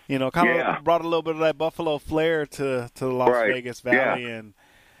 of brought a little bit of that Buffalo flair to the Las Vegas Valley. Yeah.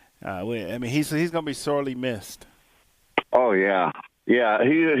 And, he's going to be sorely missed. Oh, yeah. Yeah,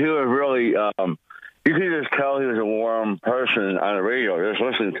 he was really you could just tell he was a warm person on the radio, just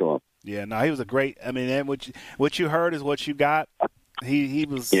listening to him. Yeah, no, he was a great. I mean, and what you heard is what you got. He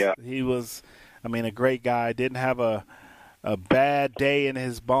was a great guy. Didn't have a bad day in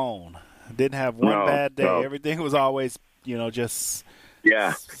his bone. Didn't have one bad day. No. Everything was always, just.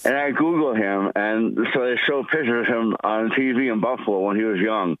 Yeah, and I Googled him, and so they show pictures of him on TV in Buffalo when he was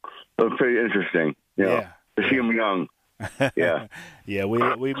young. It was pretty interesting, to see him young. Yeah, yeah,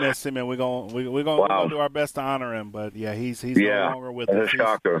 we miss him, and we're gonna do our best to honor him. But yeah, he's no longer with us. It's a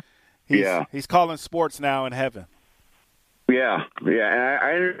shocker. He's calling sports now in heaven. Yeah, and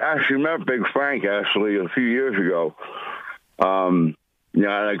I actually met Big Frank a few years ago.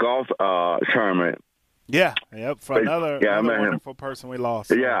 At a golf tournament. Yeah, for another wonderful person we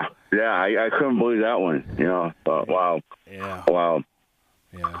lost. Yeah, I couldn't believe that one. Wow. Yeah. Wow.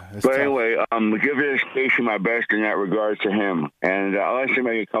 Yeah. But tough. Anyway, give the station my best in that regard to him, and I'll actually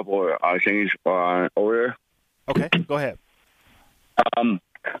make a couple of things over there. Okay, go ahead.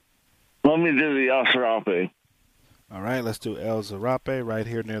 Let me do the El Zarape. All right, let's do El Zarape right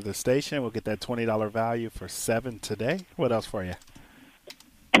here near the station. We'll get that $20 value for $7 today. What else for you?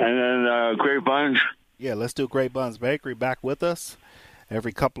 And then Great Buns. Yeah, let's do Great Buns Bakery back with us.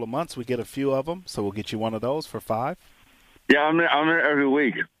 Every couple of months we get a few of them, so we'll get you one of those for $5. Yeah, I'm there every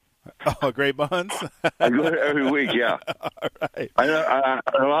week. Oh, Great Buns. I go there every week. Yeah. All right. I know.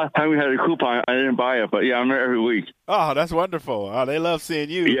 The last time we had a coupon, I didn't buy it, but yeah, I'm there every week. Oh, that's wonderful. Oh, they love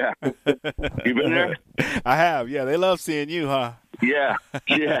seeing you. Yeah. You been there? I have. Yeah, they love seeing you, huh? Yeah.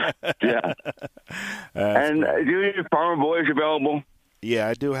 Yeah. And do you have Farmer Boys available? Yeah,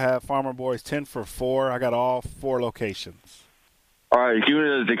 I do have Farmer Boys 10 for $4. I got all 4 locations. All right, give me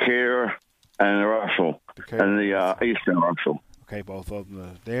the Decatur and the Russell and the Eastern Russell. Okay, both of them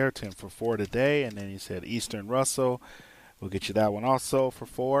are there, 10 for $4 today. And then you said Eastern Russell. We'll get you that one also for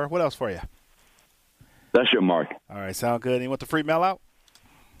 $4. What else for you? That's your mark. All right, sound good. And you want the free mail out?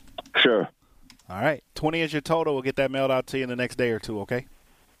 Sure. All right, 20 is your total. We'll get that mailed out to you in the next day or two, okay?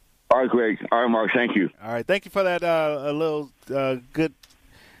 All right, great. All right, Mark, thank you. All right, thank you for that a little good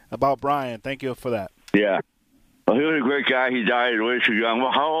about Brian. Thank you for that. Yeah. Well, he was a great guy. He died way too young.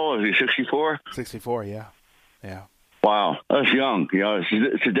 Well, how old is he, 64? 64, yeah. Wow, that's young. You know,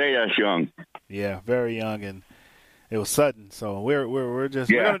 today that's young. Yeah, very young, and it was sudden. So we're going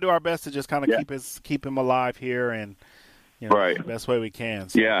to do our best to just kind of keep him alive here, and right, the best way we can.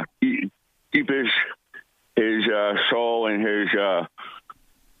 So. Yeah, keep his soul and his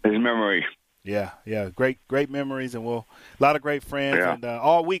memory. Yeah, great memories, and a lot of great friends. Yeah. And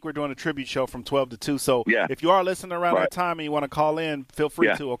all week we're doing a tribute show from 12 to 2. So if you are listening around that time and you want to call in, feel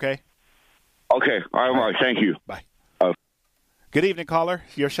free to. Okay. Okay. All right, Mark. Thank you. Bye. Good evening, caller.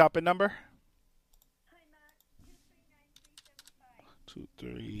 Your shopping number?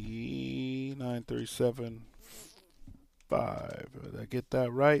 23937 5. Did I get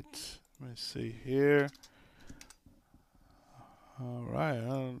that right? Let me see here. All right.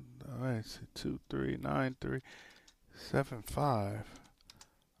 All right. 23937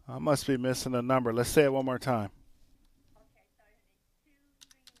 I must be missing a number. Let's say it one more time.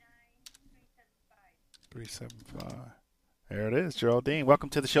 375. There it is, Geraldine. Welcome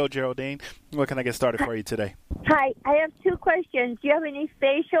to the show, Geraldine. What can I get started for you today? Hi, I have 2 questions. Do you have any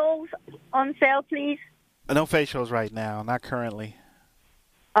facials on sale, please? No facials right now, not currently.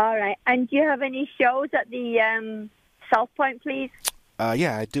 All right. And do you have any shows at the South Point, please?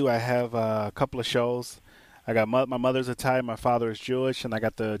 Yeah, I do. I have a couple of shows. I got my mother's Italian, my father is Jewish, and I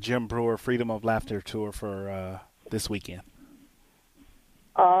got the Jim Brewer Freedom of Laughter tour for this weekend.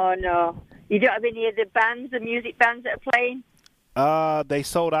 Oh, no. You don't have any of the bands, the music bands that are playing? They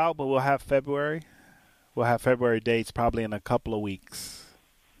sold out, but we'll have February. We'll have February dates probably in a couple of weeks.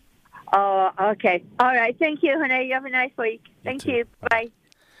 Oh, okay. All right. Thank you, honey. You have a nice week. Thank you. Bye.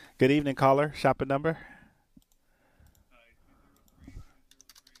 Good evening, caller. Shopping number?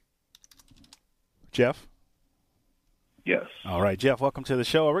 Jeff? Yes. All right, Jeff, welcome to the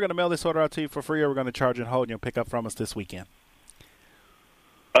show. We're going to mail this order out to you for free, or we're going to charge and hold, and you'll pick up from us this weekend.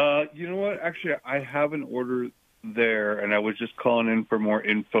 You know what? Actually, I have an order there, and I was just calling in for more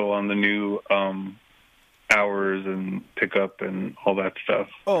info on the new hours and pickup and all that stuff.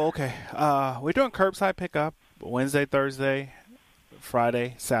 Oh, okay. We're doing curbside pickup Wednesday, Thursday,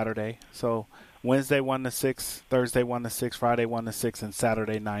 Friday, Saturday. So Wednesday 1 to 6, Thursday 1 to 6, Friday 1 to 6, and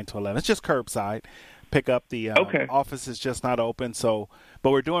Saturday 9 to 11. It's just curbside pickup. The office is just not open. So, but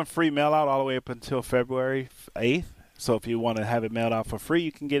we're doing free mail out all the way up until February 8th. So if you want to have it mailed out for free,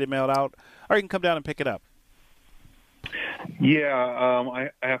 you can get it mailed out, or you can come down and pick it up. Yeah,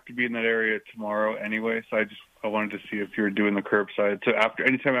 I have to be in that area tomorrow anyway, so I wanted to see if you're doing the curbside. So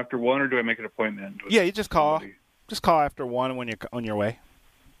anytime after 1, or do I make an appointment? Yeah, you just call. Just call after 1 when you're on your way.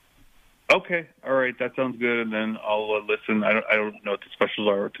 Okay, all right, that sounds good, and then I'll listen. I don't know what the specials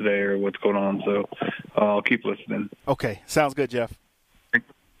are today or what's going on, so I'll keep listening. Okay, sounds good, Jeff.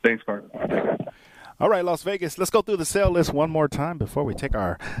 Thanks, Mark. All right, Las Vegas, let's go through the sale list one more time before we take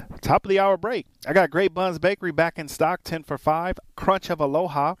our top of the hour break. I got Great Buns Bakery back in stock, 10 for $5. Crunch of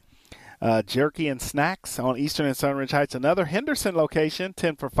Aloha, jerky and snacks on Eastern and Sunridge Heights. Another Henderson location,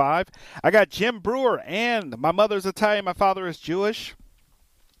 10 for $5. I got Jim Brewer and my mother's Italian, my father is Jewish.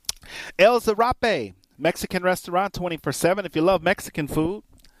 El Zarape, Mexican restaurant, 20 for $7. If you love Mexican food.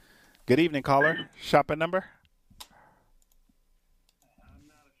 Good evening, caller. Shopping number?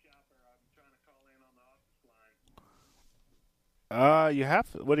 You have.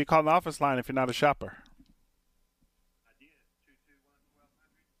 What do you call an office line if you're not a shopper?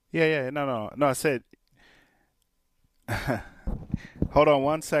 Yeah. No. I said. Hold on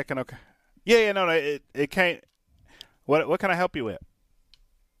 1 second. Okay. Yeah. No. It can't. What can I help you with?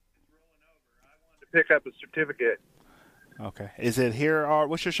 To pick up a certificate. Okay. Is it here or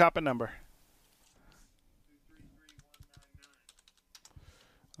what's your shopping number?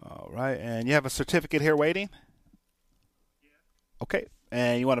 233-199. All right, and you have a certificate here waiting? Okay,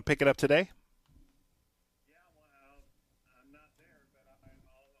 and you want to pick it up today? Yeah, well, I'm not there, but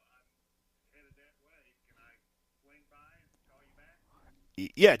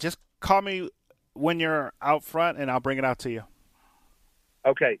Yeah, just call me when you're out front, and I'll bring it out to you.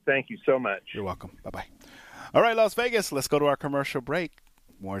 Okay, thank you so much. You're welcome. Bye-bye. All right, Las Vegas, let's go to our commercial break.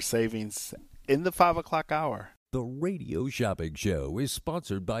 More savings in the 5 o'clock hour. The Radio Shopping Show is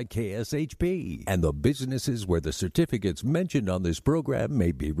sponsored by KSHP and the businesses where the certificates mentioned on this program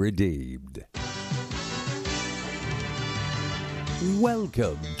may be redeemed.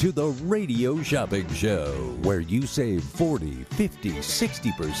 Welcome to the Radio Shopping Show, where you save 40, 50,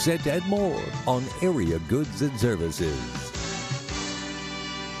 60% and more on area goods and services.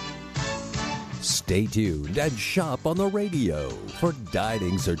 Stay tuned and shop on the radio for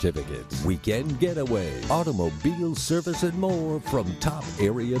dining certificates, weekend getaway, automobile service, and more from top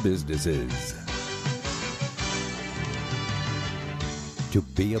area businesses. To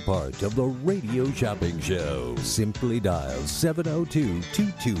be a part of the Radio Shopping Show, simply dial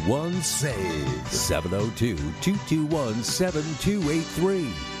 702-221-SAVE,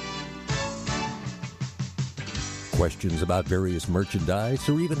 702-221-7283. Questions about various merchandise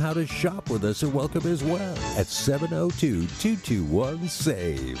or even how to shop with us are welcome as well at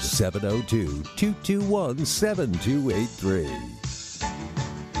 702-221-SAVE,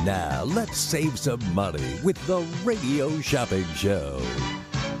 702-221-7283. Now, let's save some money with the Radio Shopping Show.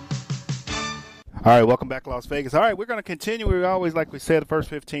 All right, welcome back, Las Vegas. All right, we're going to continue. We always, like we said, the first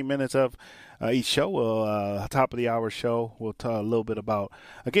 15 minutes of each show, top of the hour show, we'll talk a little bit about,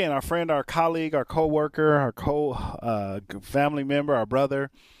 again, our friend, our colleague, our co-worker, our family member, our brother,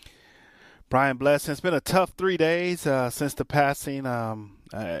 Brian Blessing. It's been a tough 3 days since the passing.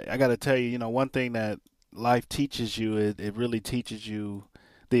 I got to tell you, one thing that life teaches you, it really teaches you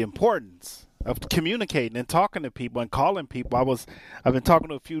the importance of communicating and talking to people and calling people. I've been talking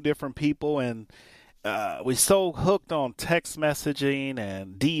to a few different people, and we're so hooked on text messaging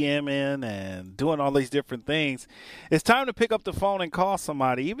and DMing and doing all these different things. It's time to pick up the phone and call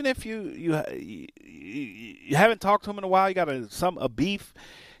somebody, even if you haven't talked to them in a while. You got a beef,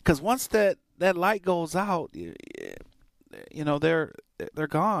 because once that light goes out, they're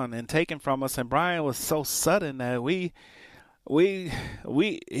gone and taken from us. And Brian was so sudden that he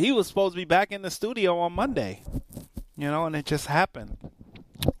was supposed to be back in the studio on Monday, and it just happened.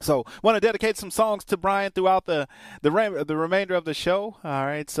 So want to dedicate some songs to Brian throughout the remainder of the show. All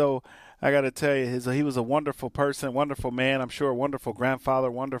right. So I got to tell you, he was a wonderful person, wonderful man. I'm sure a wonderful grandfather,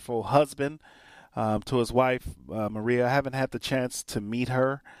 wonderful husband to his wife, Maria. I haven't had the chance to meet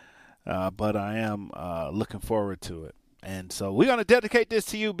her, but I am looking forward to it. And so we're going to dedicate this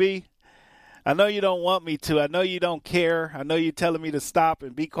to you, B. I know you don't want me to. I know you don't care. I know you're telling me to stop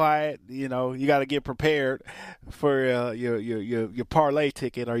and be quiet. You got to get prepared for your parlay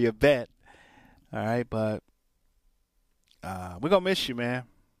ticket or your bet. All right, but we're going to miss you, man.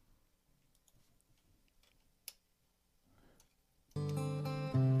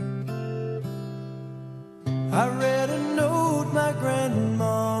 I read a note my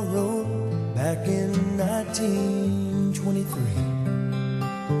grandma wrote back in 1923.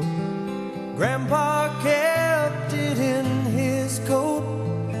 Grandpa kept it in his coat,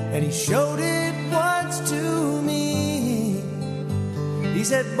 and he showed it once to me. He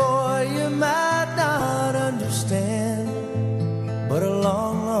said, boy, you might not understand, but a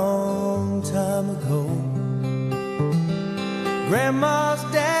long, long time ago, Grandma's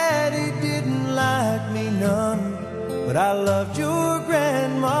daddy didn't like me none, but I loved your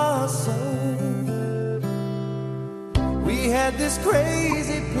grandma so. We had this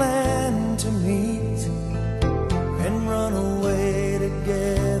crazy plan to meet and run away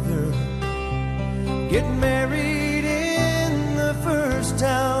together, get married in the first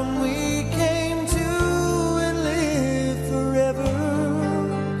town we came to and live forever.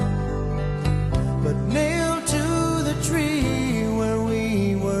 But nailed to the tree where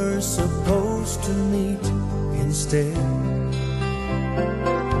we were supposed to meet instead,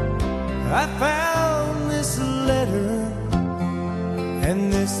 I found this letter,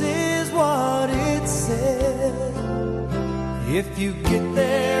 and this is what it said. If you get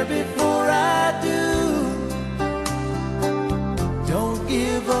there before I do, don't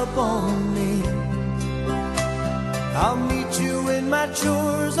give up on me. I'll meet you when my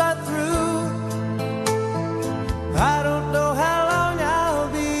chores are through. I don't know how long I'll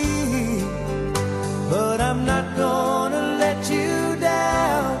be, but I'm not gonna let you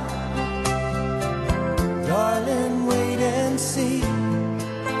down. Darling, wait and see.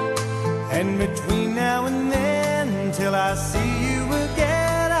 And between now and then, till I see you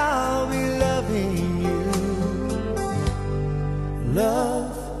again, I'll be loving you.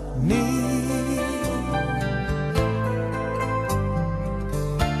 Love me.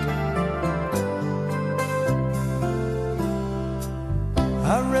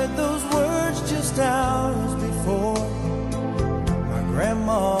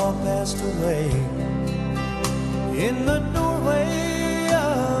 in the doorway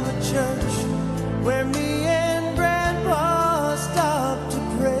of a church where me and Grandpa stopped to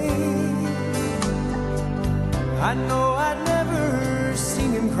pray. I know I'd never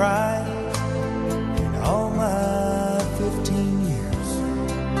seen him cry in all my 15 years.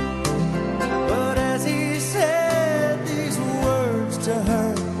 But as he said these words to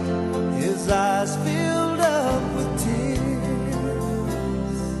her, his eyes filled up with tears.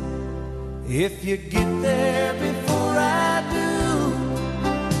 If you get there before I do,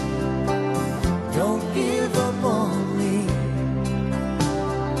 don't give up on me.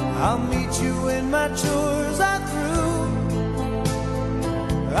 I'll meet you when my chores are through.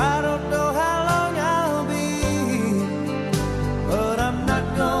 I don't know how long I'll be, but I'm not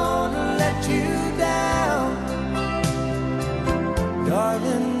gonna let you down.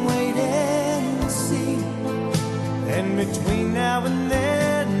 Darling, wait and see. And between now and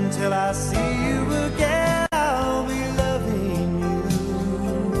then, till I see you again, I'll be loving you.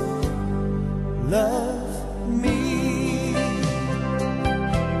 Love me.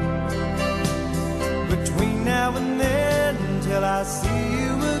 Between now and then, till I see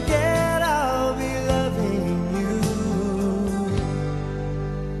you again, I'll be loving you.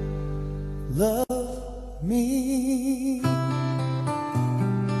 Love me.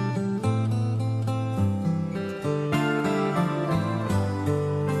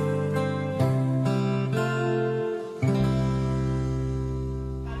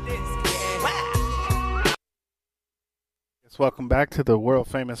 Welcome back to the world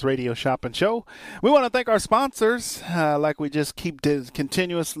famous radio shopping show. We want to thank our sponsors, like we just keep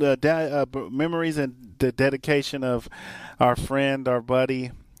continuous memories and the dedication of our friend, our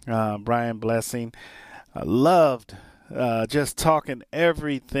buddy, Brian Blessing. I loved just talking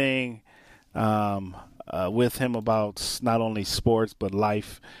everything with him about not only sports but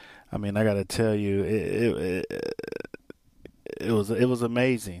life. I mean, I got to tell you, it was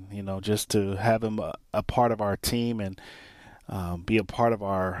amazing, you know, just to have him a part of our team and be a part of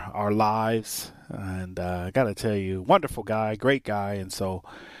our lives. And I got to tell you, wonderful guy, great guy. And so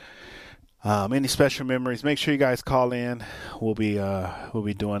any special memories, make sure you guys call in. We'll be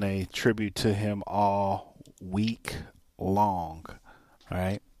doing a tribute to him all week long. All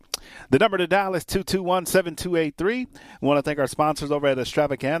right. The number to dial is 221-7283. We want to thank our sponsors over at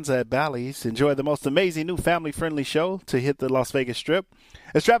Extravaganza at Bally's. Enjoy the most amazing new family-friendly show to hit the Las Vegas Strip.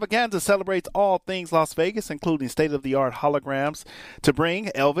 Extravaganza celebrates all things Las Vegas, including state-of-the-art holograms to bring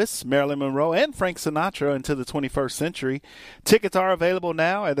Elvis, Marilyn Monroe, and Frank Sinatra into the 21st century. Tickets are available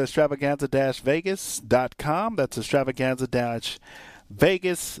now at extravaganza-vegas.com. That's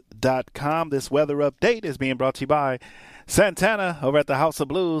extravaganza-vegas.com. This weather update is being brought to you by Santana over at the House of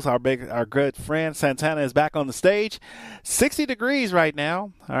Blues. Our good friend Santana is back on the stage. 60 degrees right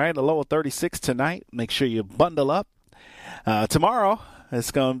now. All right, a low of 36 tonight. Make sure you bundle up. Tomorrow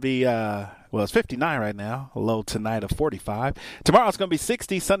it's going to be, it's 59 right now. A low tonight of 45. Tomorrow it's going to be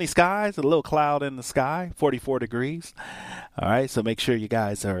 60, sunny skies, a little cloud in the sky, 44 degrees. All right, so make sure you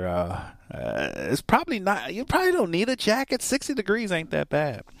guys are, it's probably not, you probably don't need a jacket. 60 degrees ain't that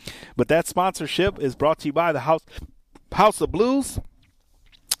bad. But that sponsorship is brought to you by the House of Blues,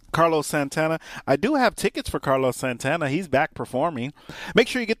 Carlos Santana. I do have tickets for Carlos Santana. He's back performing. Make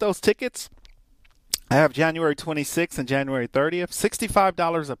sure you get those tickets. I have January 26th and January 30th.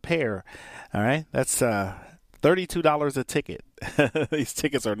 $65 a pair. All right, that's $32 a ticket. These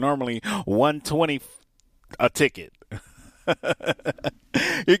tickets are normally $120 a ticket.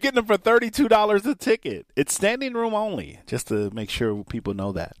 You're getting them for $32 a ticket. It's standing room only, just to make sure people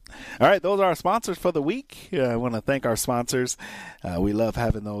know that. All right, those are our sponsors for the week. I want to thank our sponsors. We love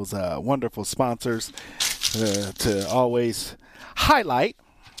having those wonderful sponsors to always highlight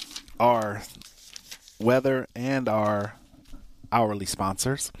our weather and our hourly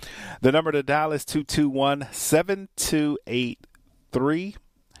sponsors. The number to dial is 221-7283.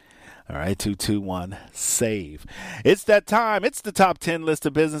 All right, 221-SAVE. It's that time. It's the top 10 list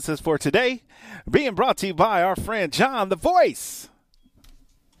of businesses for today, being brought to you by our friend John the Voice.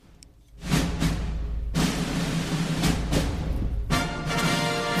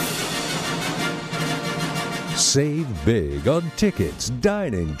 Save big on tickets,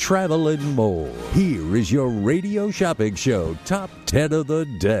 dining, travel, and more. Here is your radio shopping show top 10 of the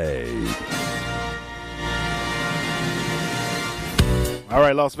day. All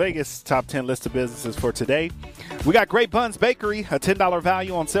right, Las Vegas, top 10 list of businesses for today. We got Great Buns Bakery, a $10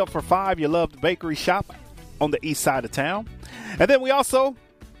 value on sale for $5. You love the bakery shop on the east side of town. And then we also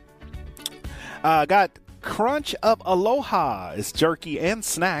got Crunch of Aloha is jerky and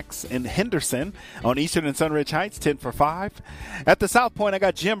snacks in Henderson on Eastern and Sunridge Heights, 10 for $5. At the South Point, I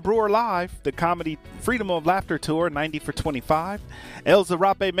got Jim Brewer Live, the comedy Freedom of Laughter tour, 90 for $25. El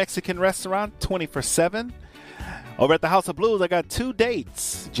Zarape Mexican Restaurant, 20 for $7. Over at the House of Blues, I got 2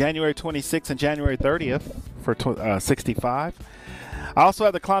 dates, January 26th and January 30th for $65. I also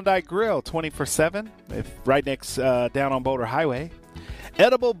have the Klondike Grill, 20 for $7, right next down on Boulder Highway.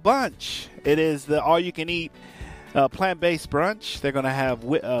 Edible Bunch. It is the all-you-can-eat plant-based brunch. They're going to have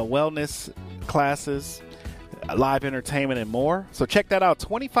wellness classes, live entertainment, and more. So check that out.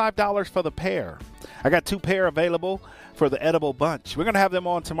 $25 for the pair. I got 2 pair available for the Edible Bunch. We're going to have them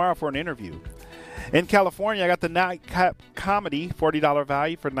on tomorrow for an interview. In California, I got the Nightcap Comedy, $40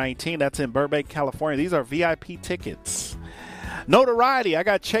 value for $19. That's in Burbank, California. These are VIP tickets. Notoriety, I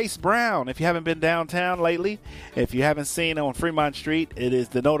got Chase Brown. If you haven't been downtown lately, if you haven't seen on Fremont Street, it is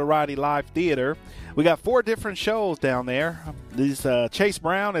the Notoriety Live Theater. We got 4 different shows down there. Chase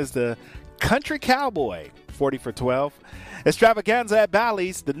Brown is the Country Cowboy, 40 for $12. Extravaganza at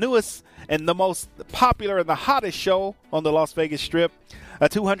Bally's, the newest and the most popular and the hottest show on the Las Vegas Strip. A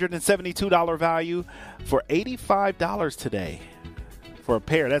 $272 value for $85 today for a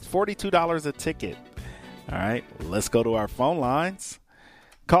pair. That's $42 a ticket. All right, let's go to our phone lines.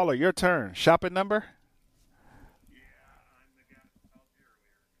 Caller, your turn. Shopping number?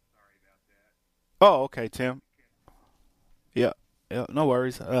 Oh, okay, Tim. Yeah, no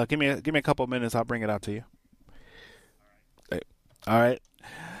worries. Give me a couple minutes. I'll bring it out to you. All right.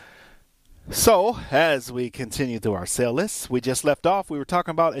 So, as we continue through our sale list, we just left off. We were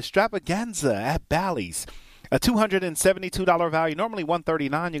talking about Extravaganza at Bally's. A $272 value, normally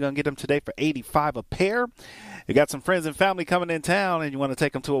 $139. You're going to get them today for $85 a pair. You got some friends and family coming in town, and you want to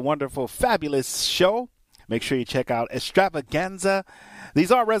take them to a wonderful, fabulous show. Make sure you check out Extravaganza.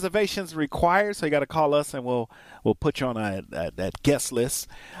 These are reservations required, so you got to call us, and we'll put you on that guest list.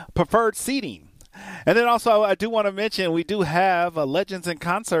 Preferred seating. And then also, I do want to mention, we do have a Legends in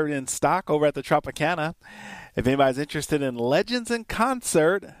Concert in stock over at the Tropicana. If anybody's interested in Legends in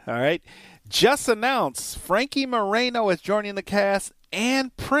Concert, all right, just announced Frankie Moreno is joining the cast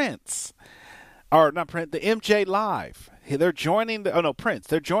and Prince. Or not Prince, the MJ Live. They're joining Prince.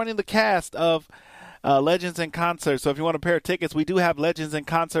 They're joining the cast of Legends in Concert. So if you want a pair of tickets, we do have Legends in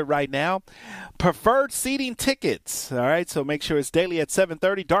Concert right now. Preferred seating tickets. All right, so make sure it's daily at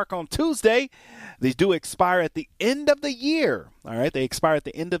 7:30, dark on Tuesday. These do expire at the end of the year. All right, they expire at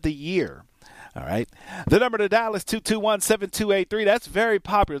the end of the year. All right. The number to dial is 221-7283. That's very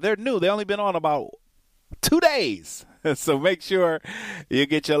popular. They're new. They've only been on about 2 days. So make sure you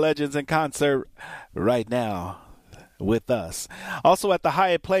get your Legends in Concert right now with us. Also at the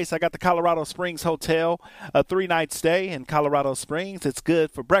Hyatt Place, I got the Colorado Springs Hotel, a 3-night stay in Colorado Springs. It's good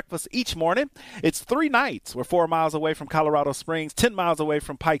for breakfast each morning. It's 3 nights. We're 4 miles away from Colorado Springs, 10 miles away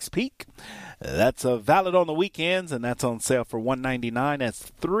from Pikes Peak. That's valid on the weekends, and that's on sale for $199. That's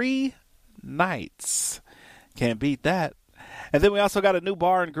 3 nights. Can't beat that. And then we also got a new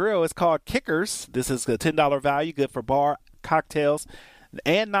bar and grill. It's called Kickers. This is a $10 value, good for bar, cocktails,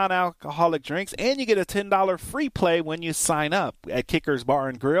 and non-alcoholic drinks. And you get a $10 free play when you sign up at Kickers Bar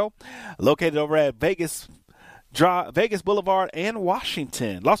and Grill, located over at Vegas Boulevard and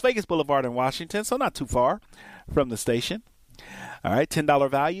Washington. Las Vegas Boulevard and Washington, so not too far from the station. All right, $10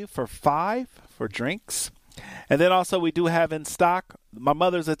 value for 5 for drinks. And then also we do have in stock, my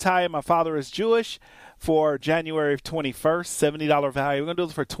mother's Italian, my father is Jewish, for January 21st, $70 value. We're going to do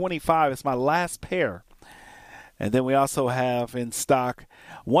this for $25. It's my last pair. And then we also have in stock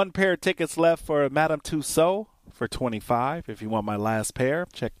 1 pair of tickets left for Madame Tussauds for $25. If you want my last pair,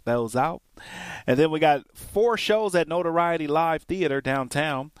 check those out. And then we got 4 shows at Notoriety Live Theater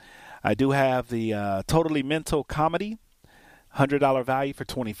downtown. I do have the Totally Mental Comedy, $100 value for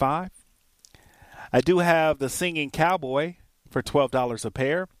 $25. I do have the Singing Cowboy for $12 a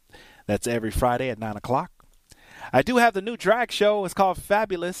pair. That's every Friday at 9 o'clock. I do have the new drag show. It's called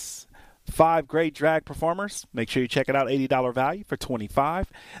Fabulous. 5 great drag performers. Make sure you check it out. $80 value for $25.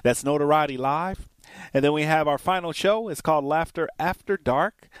 That's Notoriety Live. And then we have our final show. It's called Laughter After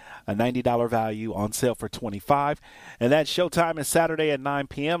Dark. A $90 value on sale for $25. And that showtime is Saturday at 9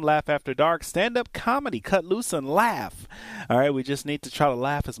 p.m. Laugh After Dark. Stand-up comedy. Cut loose and laugh. All right, we just need to try to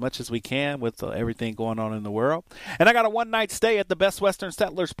laugh as much as we can with everything going on in the world. And I got a one-night stay at the Best Western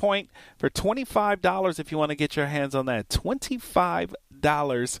Settlers Point for $25 if you want to get your hands on that.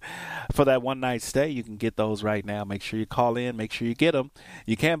 $25 for that one-night stay. You can get those right now. Make sure you call in. Make sure you get them.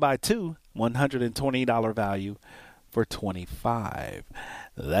 You can buy 2, $120 value for $25.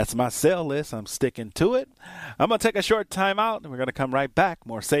 That's my sale list. I'm sticking to it. I'm going to take a short time out, and we're going to come right back.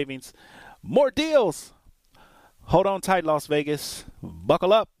 More savings, more deals, Hold on tight, Las Vegas.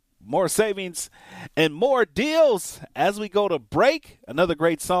 Buckle up. More savings and more deals as we go to break. Another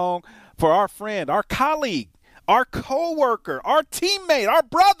great song for our friend, our colleague, our co-worker, our teammate, our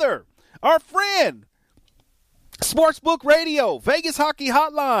brother, our friend, Sportsbook Radio, Vegas Hockey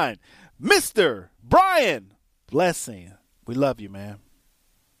Hotline, Mr. Brian Blessing. We love you, man.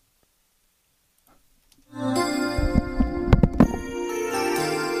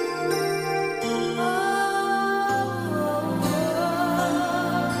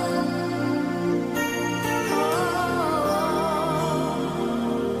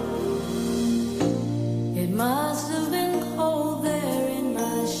 Must have been cold there in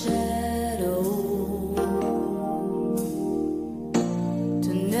my shadow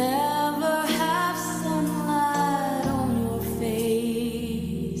to never have sunlight on your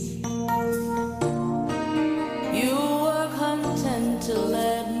face. You were content to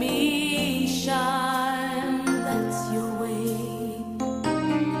let me shine, that's your way.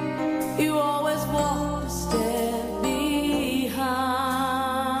 You always walked a step behind.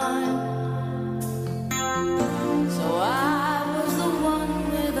 So I was the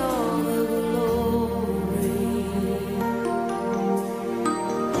one with all the glory,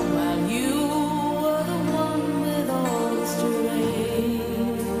 while you were the one with all the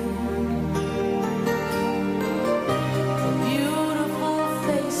strength. A beautiful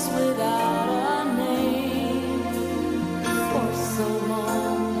face without a name for so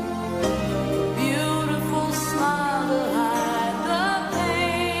long. Beautiful smile to hide the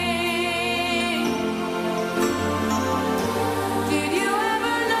pain. Did you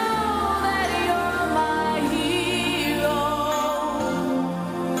ever know that you're my hero?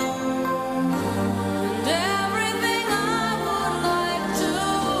 And everything I would like to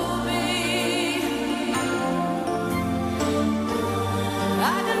be. I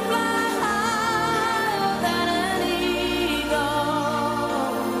can fly higher than an eagle.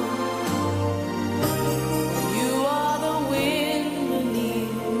 You are the wind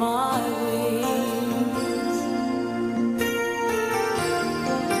beneath my wings.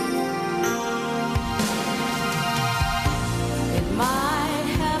 It might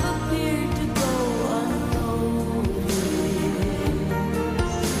have appeared to go unnoticed,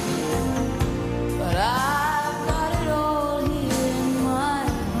 but I've got it all here in my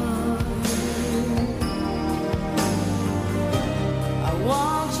heart. I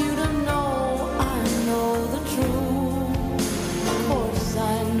want you to know I know the truth. Of course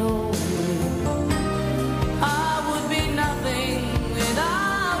I know I would be nothing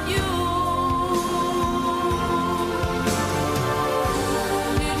without you.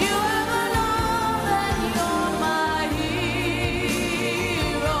 Did you ever know that you're my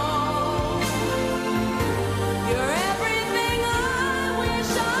hero? You're everything I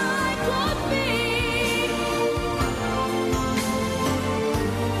wish I could be.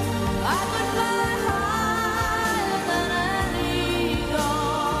 I could fly higher than an eagle.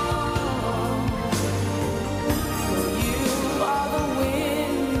 You are the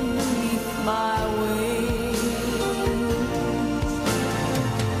wind beneath my wings.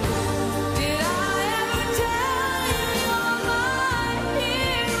 Did I ever tell you you're my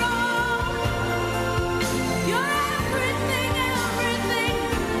hero? You're everything, everything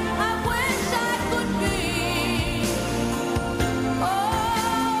I wish I could be.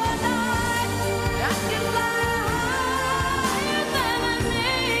 Oh, and I can fly higher than an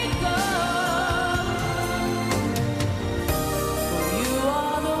eagle. You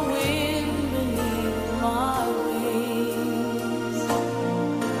are the wind beneath my wings.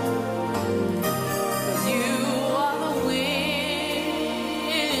 'Cause you are the wind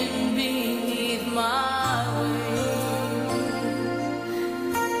beneath my wings.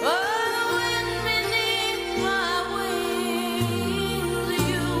 Oh, the wind beneath my wings.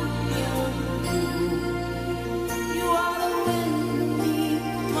 You are the wind beneath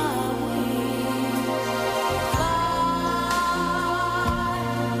my wings.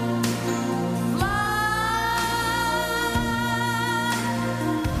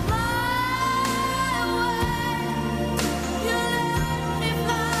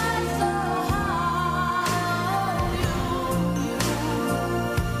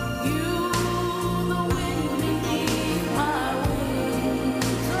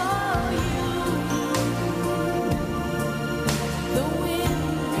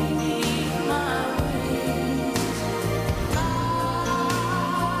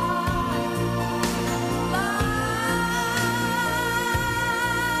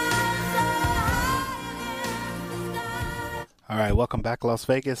 All right, welcome back, Las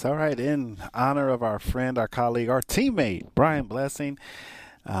Vegas. All right, in honor of our friend, our colleague, our teammate, Brian Blessing,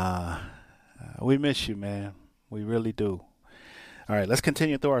 we miss you, man. We really do. All right, let's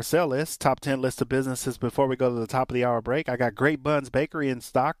continue through our sale list. Top 10 list of businesses before we go to the top of the hour break. I got Great Buns Bakery in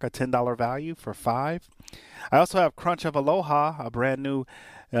stock, a $10 value for $5. I also have Crunch of Aloha, a brand new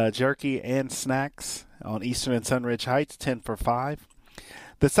jerky and snacks on Eastern and Sunridge Heights, 10 for $5.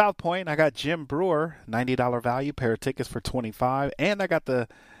 The South Point, I got Jim Brewer, $90 value, pair of tickets for $25. And I got the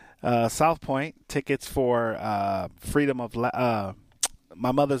South Point tickets for Freedom of my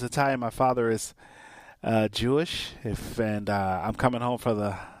mother's Italian, my father is Jewish, I'm coming home for the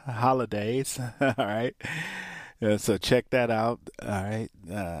holidays. All right. So check that out. All right.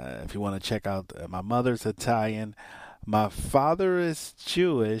 If you want to check out my mother's Italian, my father is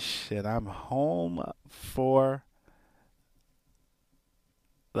Jewish, and I'm home for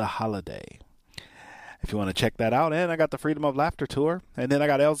the holiday. If you want to check that out, and I got the Freedom of Laughter tour, and then I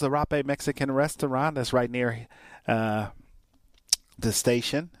got El Zarape Mexican restaurant that's right near the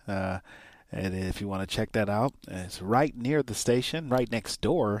station. And if you want to check that out, it's right near the station, right next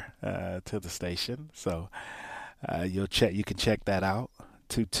door to the station. So you can check that out.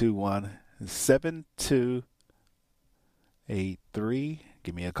 221-7283.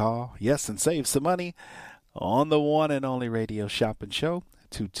 Give me a call. Yes, and save some money on the one and only Radio Shop and Show.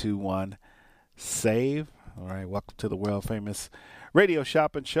 221-SAVE. All right, welcome to the world famous Radio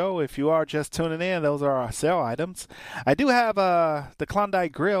Shop and Show. If you are just tuning in, those are our sale items. I do have the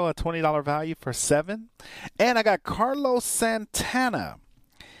Klondike Grill, a $20 value for $7. And I got Carlos Santana,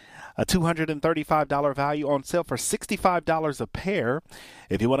 a $235 value on sale for $65 a pair.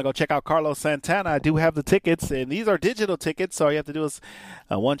 If you want to go check out Carlos Santana, I do have the tickets, and these are digital tickets. So all you have to do is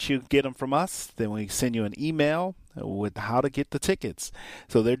once you get them from us, then we send you an email with how to get the tickets.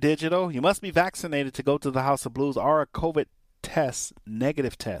 So they're digital. You must be vaccinated to go to the House of Blues or a COVID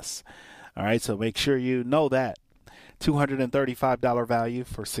negative test. All right, so make sure you know that. $235 value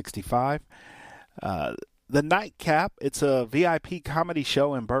for $65. The Nightcap, it's a VIP comedy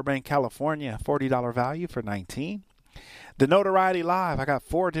show in Burbank, California, $40 value for $19. The Notoriety Live, I got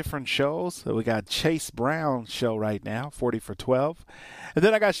 4 different shows. So we got Chase Brown show right now, $40 for $12. And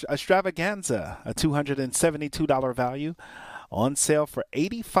then I got Extravaganza, a $272 value, on sale for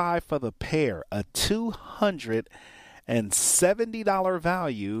 $85 for the pair, a $270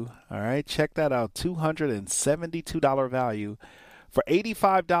 value. All right, check that out, $272 value for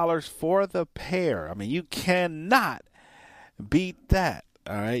 $85 for the pair. I mean, you cannot beat that.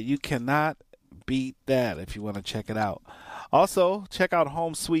 All right, you cannot beat that if you want to check it out. Also, check out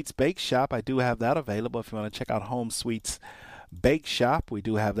Home Sweets Bake Shop. I do have that available. If you want to check out Home Sweets Bake Shop, we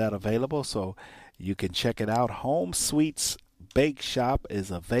do have that available, so you can check it out. Home Sweets Bake Shop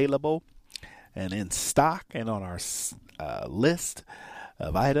is available and in stock and on our list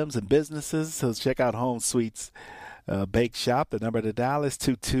of items and businesses. So check out Home Sweets Bake Shop. The number to dial is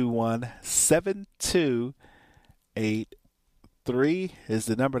 221-7283 is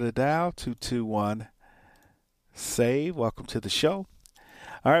the number to dial. 221-SAVE. Welcome to the show.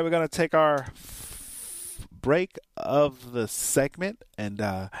 All right, we're going to take our break of the segment and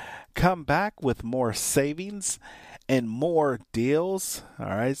come back with more savings and more deals. All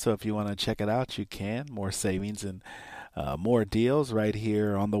right, so if you want to check it out, you can. More savings and more deals right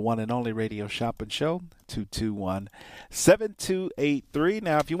here on the one and only Radio Shop and Show, 221-7283.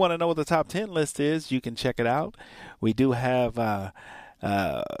 Now, if you want to know what the top 10 list is, you can check it out. We do have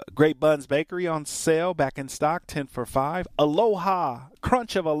Great Buns Bakery on sale, back in stock, 10 for $5. Aloha,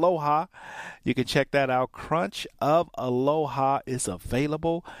 Crunch of Aloha. You can check that out. Crunch of Aloha is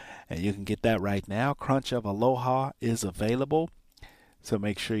available, and you can get that right now. Crunch of Aloha is available, so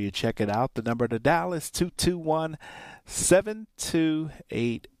make sure you check it out. The number to dial is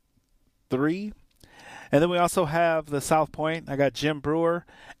 221-7283. And then we also have the South Point. I got Jim Brewer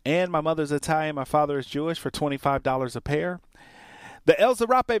and my mother's Italian, my father is Jewish, for $25 a pair. The El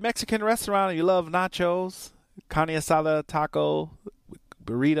Zarape Mexican restaurant, you love nachos, carne asada, taco,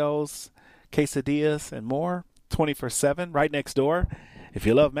 burritos, quesadillas, and more, 24/7, right next door. If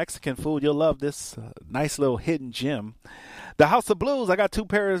you love Mexican food, you'll love this nice little hidden gem. The House of Blues, I got 2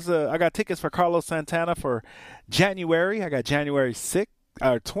 pairs. I got tickets for Carlos Santana for January. I got January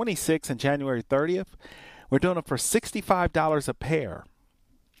 26th and January 30th. We're doing it for $65 a pair.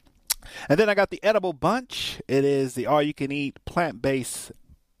 And then I got the Edible Bunch. It is the all-you-can-eat plant-based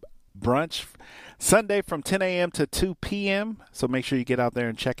brunch Sunday from 10 a.m. to 2 p.m. So make sure you get out there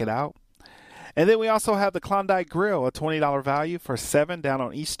and check it out. And then we also have the Klondike Grill, a $20 value for $7 down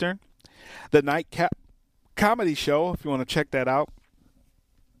on Eastern. The Nightcap Comedy Show, if you want to check that out,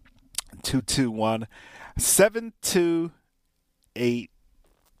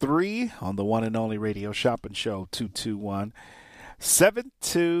 221-7283 on the one and only Radio Shop and Show,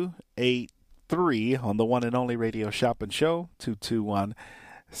 221-7283. 3 on the one and only Radio Shopping Show,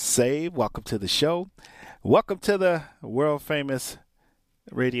 221-SAVE. Welcome to the show. Welcome to the world-famous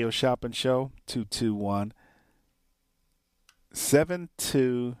Radio Shopping Show,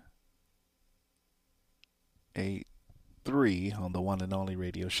 221-7283 on the one and only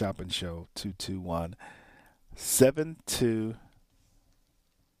Radio Shopping Show,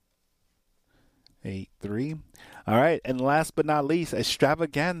 221-7283. All right, and last but not least,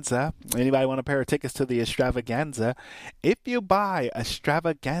 Extravaganza. Anybody want a pair of tickets to the Extravaganza? If you buy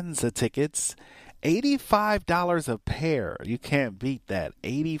Extravaganza tickets, $85 a pair. You can't beat that.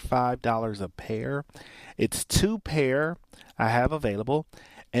 $85 a pair. It's 2 pair I have available.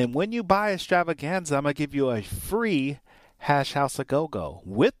 And when you buy Extravaganza, I'm going to give you a free Hash House A Go-Go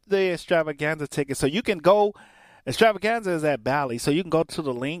with the Extravaganza ticket. So you can go, Extravaganza is at Bally, so you can go to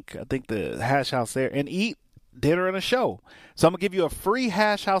the link, I think the Hash House there, and eat dinner and a show. So I'm going to give you a free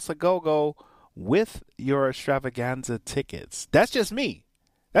Hash House A Go-Go with your Extravaganza tickets. That's just me.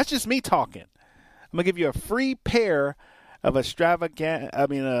 That's just me talking. I'm going to give you a free pair of Hash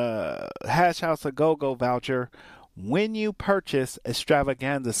House A Go-Go voucher when you purchase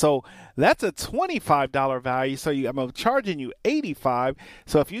Extravaganza. So that's a $25 value. So I'm charging you $85.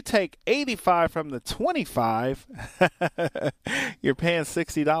 So if you take $85 from the $25, you're paying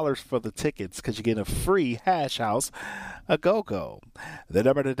 $60 for the tickets because you get a free Hash House A Go-Go. The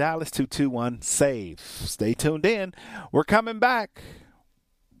number to dial is 221-SAVE. Stay tuned in. We're coming back.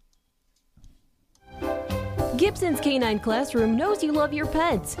 Gibson's Canine Classroom knows you love your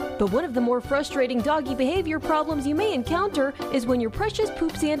pets, but one of the more frustrating doggy behavior problems you may encounter is when your precious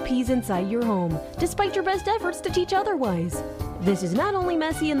poops and pees inside your home, despite your best efforts to teach otherwise. This is not only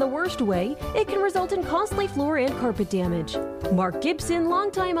messy in the worst way, it can result in costly floor and carpet damage. Mark Gibson,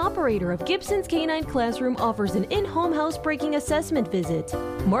 longtime operator of Gibson's Canine Classroom, offers an in-home housebreaking assessment visit.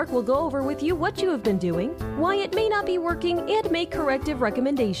 Mark will go over with you what you have been doing, why it may not be working, and make corrective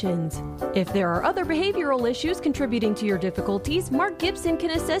recommendations. If there are other behavioral issues contributing to your difficulties, Mark Gibson can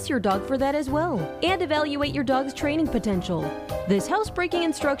assess your dog for that as well, and evaluate your dog's training potential. This housebreaking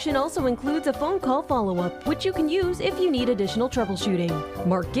instruction also includes a phone call follow-up, which you can use if you need additional troubleshooting.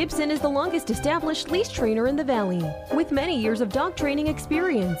 Mark Gibson is the longest established leash trainer in the Valley, with many years of dog training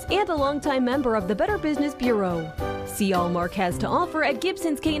experience and a longtime member of the Better Business Bureau. See all Mark has to offer at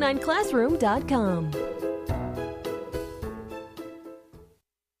GibsonsCanineClassroom.com.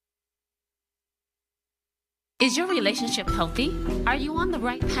 Is your relationship healthy? Are you on the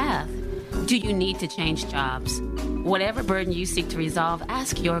right path? Do you need to change jobs? Whatever burden you seek to resolve,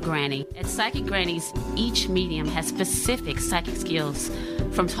 ask your granny. At Psychic Grannies, each medium has specific psychic skills,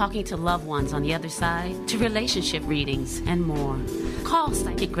 from talking to loved ones on the other side to relationship readings and more. Call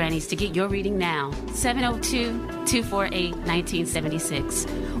Psychic Grannies to get your reading now,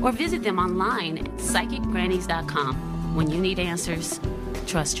 702-248-1976, or visit them online at psychicgrannies.com. When you need answers,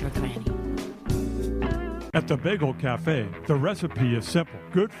 trust your granny. At the Bagel Cafe, the recipe is simple,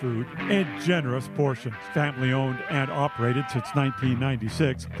 good food, and generous portions. Family owned and operated since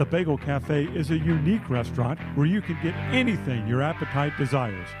 1996, the Bagel Cafe is a unique restaurant where you can get anything your appetite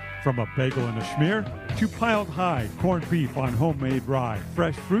desires. From a bagel and a schmear to piled high corned beef on homemade rye,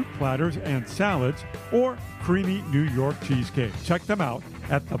 fresh fruit platters and salads, or creamy New York cheesecake. Check them out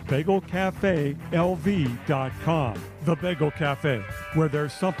at thebagelcafeLV.com. The Bagel Cafe, where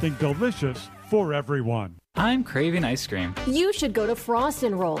there's something delicious for everyone. I'm craving ice cream. You should go to Frost &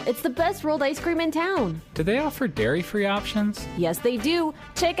 Roll. It's the best rolled ice cream in town. Do they offer dairy-free options? Yes, they do.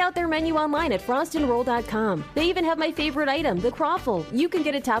 Check out their menu online at frostandroll.com. They even have my favorite item, the Croffle. You can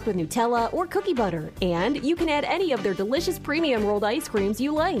get it topped with Nutella or cookie butter. And you can add any of their delicious premium rolled ice creams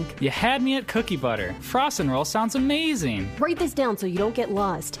you like. You had me at cookie butter. Frost & Roll sounds amazing. Write this down so you don't get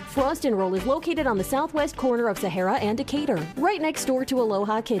lost. Frost & Roll is located on the southwest corner of Sahara and Decatur, right next door to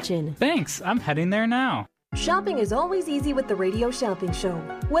Aloha Kitchen. Thanks. I'm heading there now. Shopping is always easy with the Radio Shopping Show.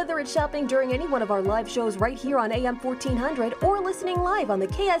 Whether it's shopping during any one of our live shows right here on AM 1400 or listening live on the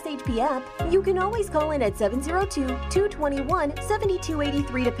KSHP app, you can always call in at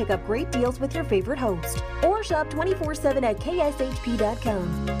 702-221-7283 to pick up great deals with your favorite host. Or shop 24/7 at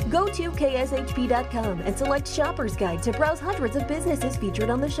KSHP.com. Go to KSHP.com and select Shopper's Guide to browse hundreds of businesses featured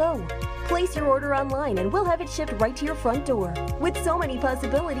on the show. Place your order online and we'll have it shipped right to your front door. With so many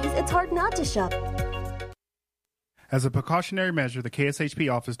possibilities, it's hard not to shop. As a precautionary measure, the KSHP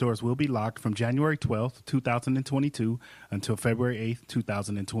office doors will be locked from January 12th, 2022 until February 8th,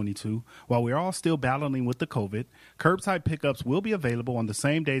 2022. While we are all still battling with the COVID, curbside pickups will be available on the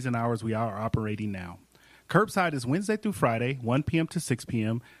same days and hours we are operating now. Curbside is Wednesday through Friday, 1 p.m. to 6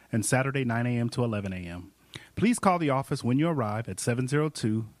 p.m., and Saturday, 9 a.m. to 11 a.m. Please call the office when you arrive at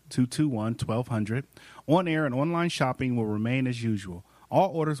 221-1200. On-air and online shopping will remain as usual. All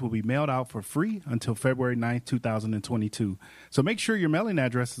orders will be mailed out for free until February 9th, 2022. So make sure your mailing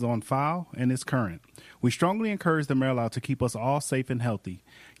address is on file and is current. We strongly encourage the mail out to keep us all safe and healthy.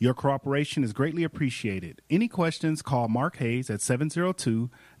 Your cooperation is greatly appreciated. Any questions, call Mark Hayes at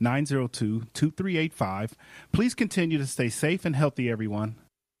 702-902-2385. Please continue to stay safe and healthy, everyone.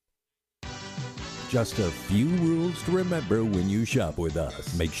 Just a few rules to remember when you shop with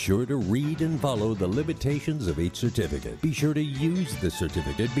us. Make sure to read and follow the limitations of each certificate. Be sure to use the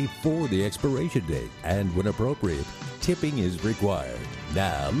certificate before the expiration date. And when appropriate, tipping is required.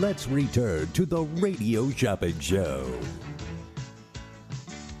 Now, let's return to the Radio Shopping Show.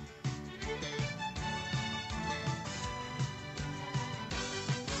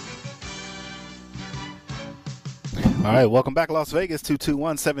 All right, welcome back, Las Vegas,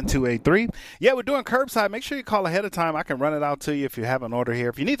 221-7283. Yeah, we're doing curbside. Make sure you call ahead of time. I can run it out to you if you have an order here.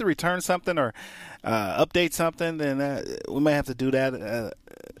 If you need to return something or update something, then we might have to do that.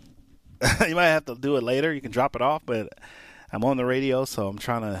 You might have to do it later. You can drop it off, but I'm on the radio, so I'm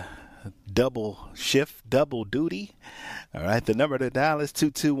trying to double shift, double duty. All right, the number to dial is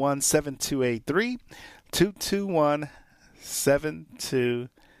 221-7283,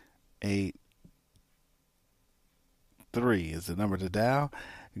 221-7283. 3 is the number to dial.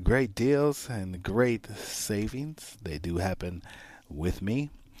 Great deals and great savings. They do happen with me.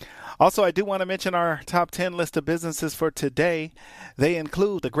 Also, I do want to mention our top 10 list of businesses for today. They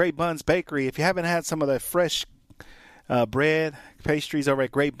include the Great Buns Bakery. If you haven't had some of that fresh bread, pastries over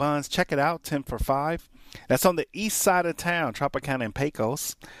at Great Buns, check it out, 10 for $5. That's on the east side of town, Tropicana and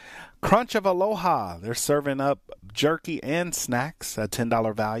Pecos. Crunch of Aloha. They're serving up jerky and snacks, a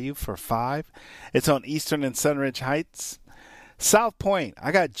 $10 value for $5. It's on Eastern and Sunridge Heights. South Point,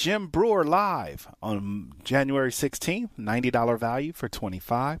 I got Jim Brewer live on January 16th, $90 value for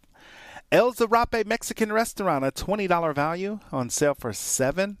 $25. El Zarape Mexican Restaurant, a $20 value, on sale for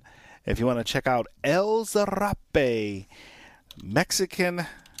 $7. If you want to check out El Zarape Mexican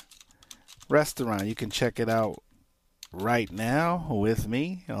Restaurant, you can check it out right now with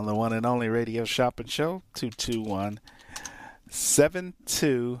me on the one and only Radio Shopping Show,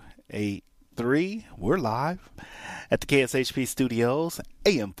 221-7283. We're live at the KSHP Studios,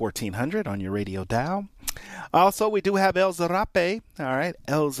 AM 1400 on your radio dial. Also, we do have El Zarape. All right,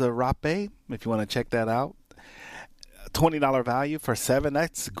 El Zarape, if you want to check that out. $20 value for $7.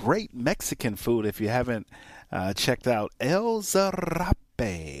 That's great Mexican food if you haven't checked out El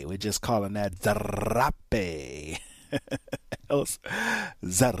Zarape. We're just calling that Zarape. El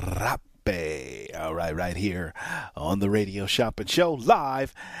Zarape. All right, right here on the Radio Shopping Show,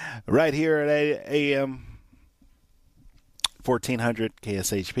 live right here at AM 1400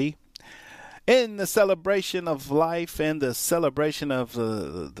 KSHP. In the celebration of life and the celebration of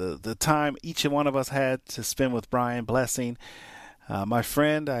the time each one of us had to spend with Brian Blessing, my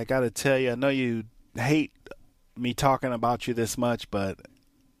friend, I got to tell you, I know you hate me talking about you this much, but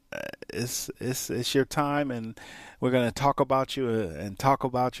it's your time, and we're going to talk about you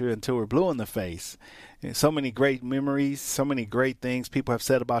until we're blue in the face. And so many great memories, so many great things people have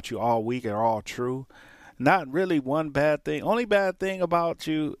said about you all week are all true. Not really one bad thing. Only bad thing about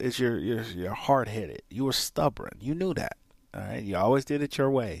you is you're hard-headed. You were stubborn. You knew that. All right, you always did it your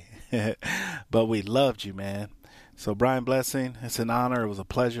way. But we loved you, man. So Brian Blessing, it's an honor. It was a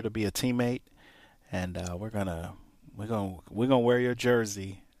pleasure to be a teammate, and we're gonna wear your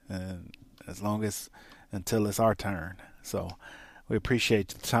jersey, and until it's our turn. So we appreciate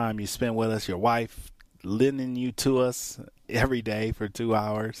the time you spent with us. Your wife lending you to us every day for 2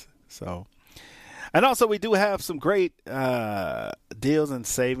 hours. So. And also, we do have some great deals and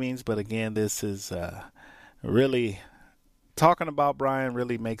savings. But again, this is really talking about Brian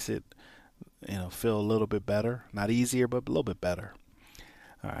really makes it, feel a little bit better. Not easier, but a little bit better.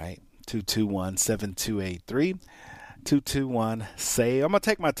 All right, 221-7283, 221-SAVE. I'm gonna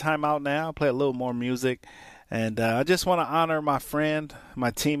take my time out now. Play a little more music, and I just want to honor my friend,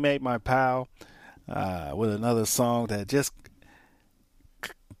 my teammate, my pal, with another song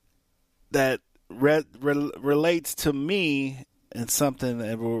that relates to me and something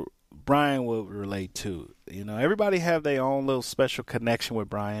that Brian will relate to. Everybody have their own little special connection with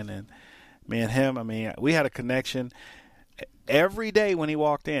Brian, and me and him, we had a connection every day when he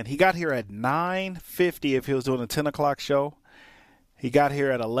walked in. He got here at 9:50 if he was doing a 10 o'clock show. He got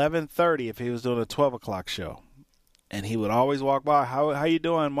here at 11:30 if he was doing a 12 o'clock show. And he would always walk by, how you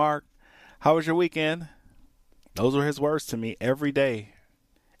doing, Mark? How was your weekend? Those were his words to me every day.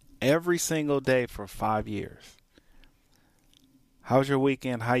 Every single day for 5 years. how's your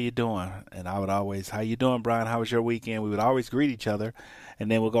weekend? How you doing? And I would always, how you doing, Brian? How was your weekend? We would always greet each other,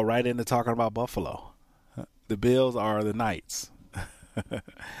 and then we'll go right into talking about Buffalo. The Bills are the Knights.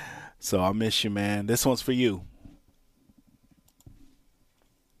 So I miss you, man. This one's for you.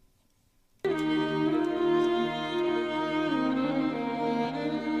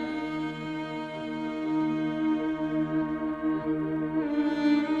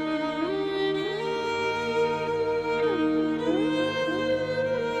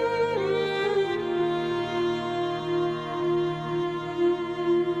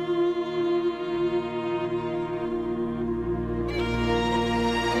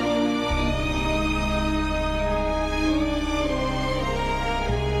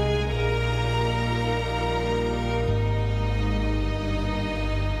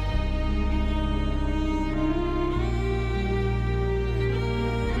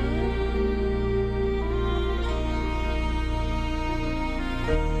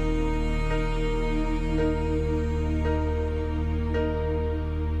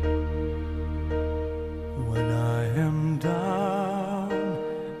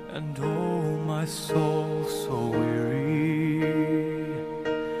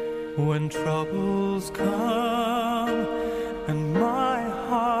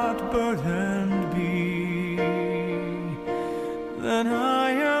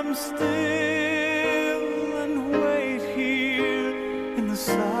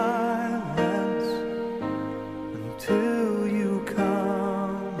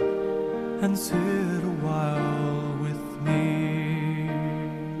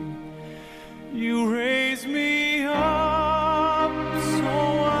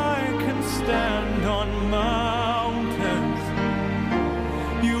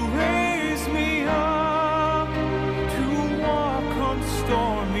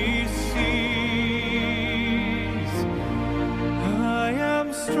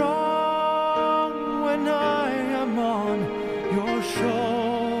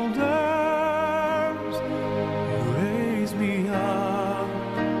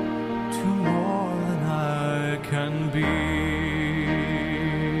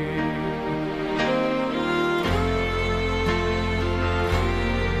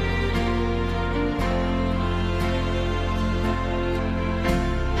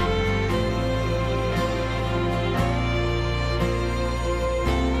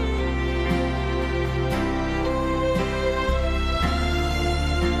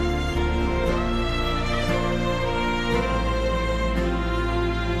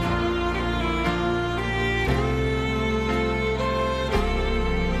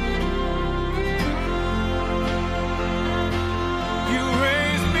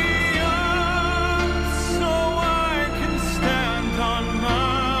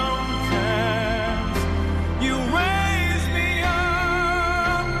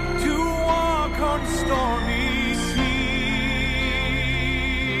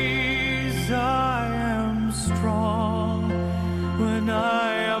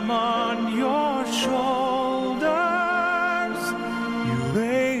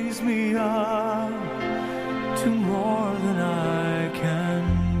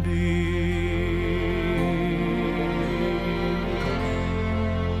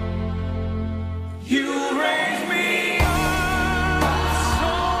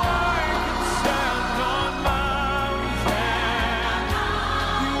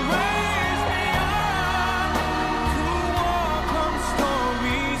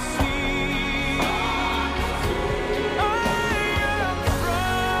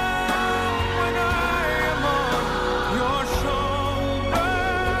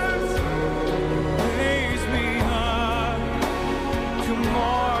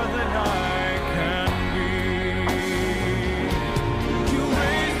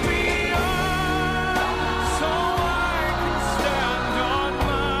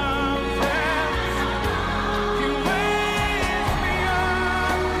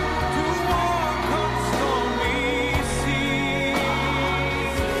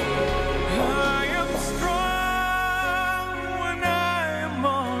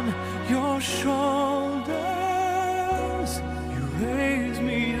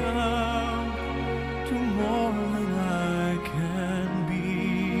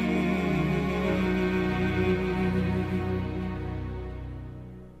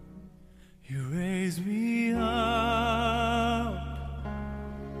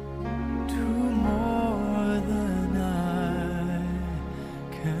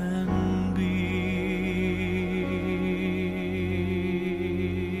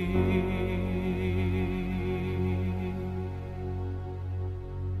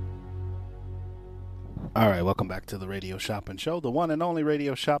 All right, welcome back to the Radio Shopping Show, the one and only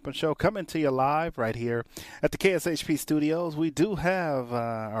Radio Shopping Show, coming to you live right here at the KSHP studios. We do have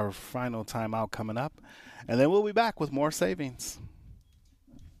our final timeout coming up, and then we'll be back with more savings.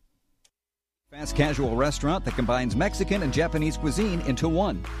 Fast casual restaurant that combines Mexican and Japanese cuisine into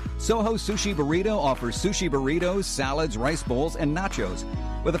one. Soho Sushi Burrito offers sushi burritos, salads, rice bowls, and nachos.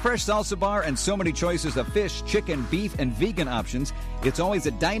 With a fresh salsa bar and so many choices of fish, chicken, beef, and vegan options, it's always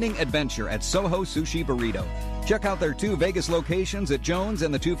a dining adventure at Soho Sushi Burrito. Check out their 2 Vegas locations at Jones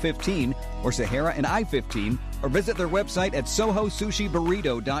and the 215, or Sahara and I-15, or visit their website at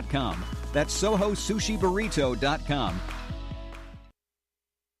sohosushiburrito.com. That's sohosushiburrito.com.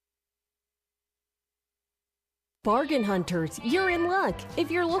 Bargain hunters, you're in luck. If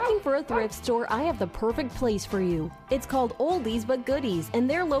you're looking for a thrift store, I have the perfect place for you. It's called Oldies But Goodies, and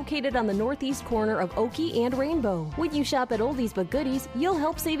they're located on the northeast corner of Oakey and Rainbow. When you shop at Oldies But Goodies, you'll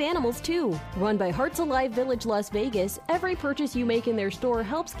help save animals too. Run by Hearts Alive Village Las Vegas, every purchase you make in their store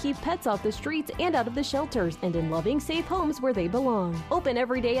helps keep pets off the streets and out of the shelters and in loving, safe homes where they belong. Open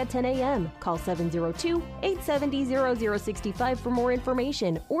every day at 10 a.m. Call 702-870-0065 for more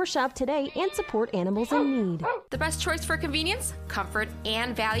information, or shop today and support animals in need. The best choice for convenience, comfort,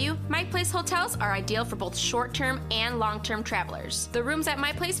 and value, My Place hotels are ideal for both short-term and long-term travelers. The rooms at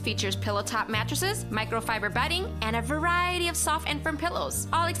My Place features pillow-top mattresses, microfiber bedding, and a variety of soft and firm pillows.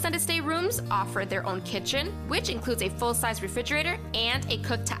 All extended stay rooms offer their own kitchen, which includes a full-size refrigerator and a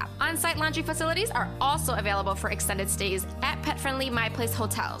cooktop. On-site laundry facilities are also available for extended stays at pet-friendly My Place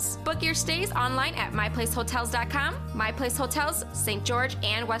hotels. Book your stays online at myplacehotels.com. My Place Hotels, St. George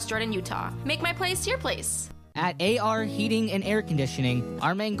and West Jordan, Utah. Make My Place your place. At AR Heating and Air Conditioning,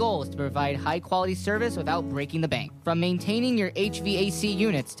 our main goal is to provide high-quality service without breaking the bank. From maintaining your HVAC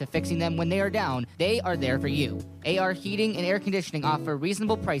units to fixing them when they are down, they are there for you. AR Heating and Air Conditioning offer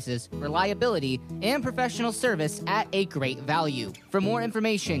reasonable prices, reliability, and professional service at a great value. For more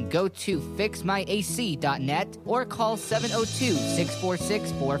information, go to fixmyac.net or call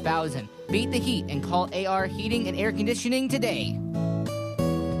 702-646-4000. Beat the heat and call AR Heating and Air Conditioning today.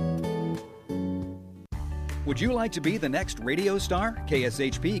 Would you like to be the next radio star?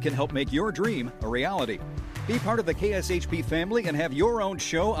 KSHP can help make your dream a reality. Be part of the KSHP family and have your own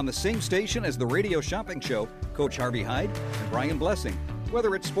show on the same station as the Radio Shopping Show, Coach Harvey Hyde and Brian Blessing.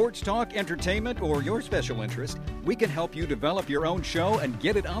 Whether it's sports talk, entertainment, or your special interest, we can help you develop your own show and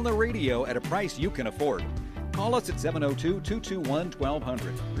get it on the radio at a price you can afford. Call us at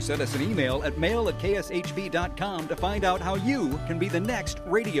 702-221-1200 or send us an email at mail@kshp.com to find out how you can be the next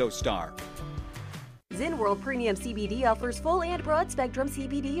radio star. ZinWorld Premium CBD offers full and broad spectrum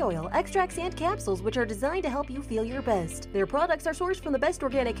CBD oil, extracts, and capsules which are designed to help you feel your best. Their products are sourced from the best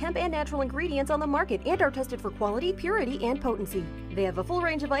organic hemp and natural ingredients on the market and are tested for quality, purity, and potency. They have a full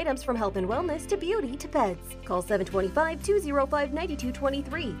range of items from health and wellness to beauty to pets. Call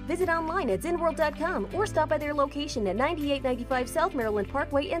 725-205-9223. Visit online at zinworld.com or stop by their location at 9895 South Maryland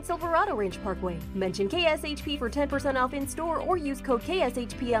Parkway and Silverado Range Parkway. Mention KSHP for 10% off in store or use code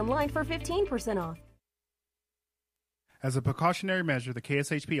KSHP online for 15% off. As a precautionary measure, the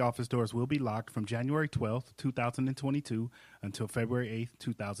KSHP office doors will be locked from January 12th, 2022 until February 8th,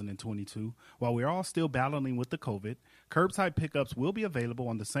 2022. While we're all still battling with the COVID, curbside pickups will be available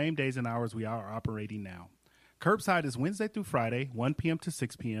on the same days and hours we are operating now. Curbside is Wednesday through Friday, 1 p.m. to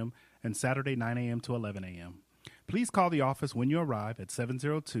 6 p.m., and Saturday, 9 a.m. to 11 a.m. Please call the office when you arrive at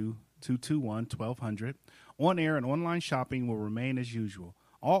 702-221-1200. On-air and online shopping will remain as usual.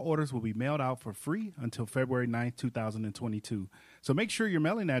 All orders will be mailed out for free until February 9th, 2022. So make sure your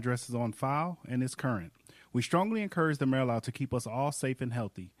mailing address is on file and is current. We strongly encourage the mail out to keep us all safe and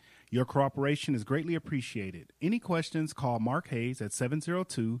healthy. Your cooperation is greatly appreciated. Any questions, call Mark Hayes at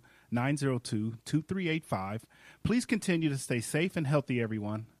 702-902-2385. Please continue to stay safe and healthy,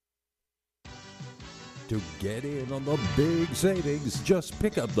 everyone. To get in on the big savings, just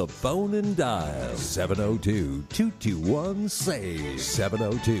pick up the phone and dial 702-221-SAVE,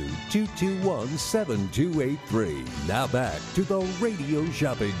 702-221-7283. Now back to the Radio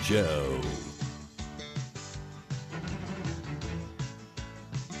Shopping Show.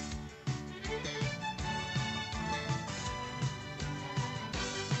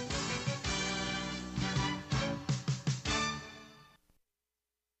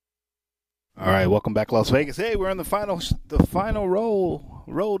 All right, welcome back, Las Vegas. Hey, we're in the final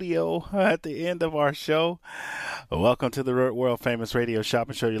rodeo at the end of our show. Welcome to the world famous Radio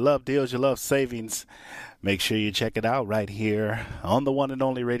Shopping Show. You love deals, you love savings. Make sure you check it out right here on the one and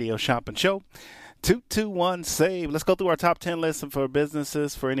only Radio Shopping Show. 221-SAVE. Let's go through our top 10 list for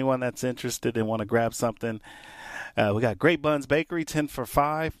businesses for anyone that's interested and want to grab something We got Great Buns Bakery, 10 for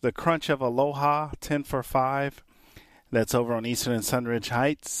 $5. The Crunch of Aloha, 10 for $5. That's over on Eastern and Sunridge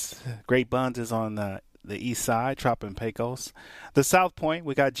Heights. Great Buns is on the east side, Trop and Pecos. The South Point,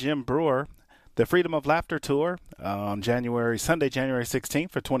 we got Jim Brewer. The Freedom of Laughter Tour on Sunday, January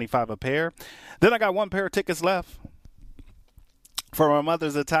 16th for $25 a pair. Then I got one pair of tickets left. For my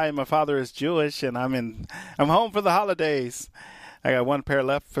mother's Italian, my father is Jewish, and I'm home for the holidays. I got one pair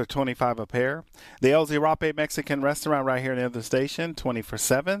left for $25 a pair. The El Zirape Mexican restaurant right here near the station, 20 for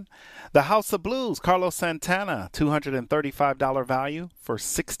 $7. The House of Blues, Carlos Santana, $235 value for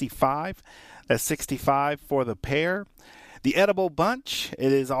 $65. That's $65 for the pair. The Edible Bunch,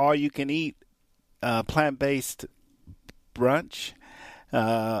 it is all you can eat plant-based brunch.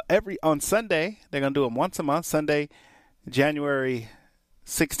 On Sunday, they're going to do them once a month. Sunday, January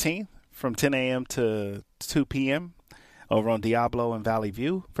 16th from 10 a.m. to 2 p.m. over on Diablo and Valley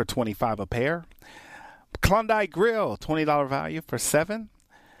View for $25 a pair. Klondike Grill, $20 value for $7.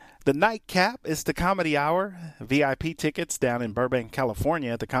 The Nightcap is the Comedy Hour. VIP tickets down in Burbank,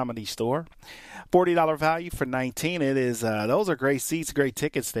 California at the Comedy Store. $40 value for $19. It is those are great seats, great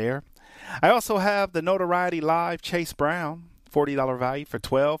tickets there. I also have the Notoriety Live Chase Brown, $40 value for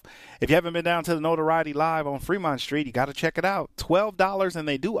 $12. If you haven't been down to the Notoriety Live on Fremont Street, you got to check it out. $12, and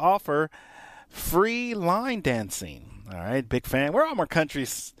they do offer free line dancing. All right, big fan. We're all more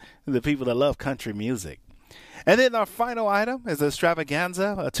the people that love country music. And then our final item is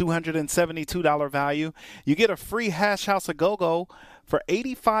Extravaganza, a $272 value. You get a free Hash House A Go-Go for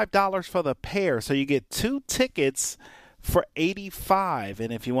 $85 for the pair. So you get 2 tickets for $85.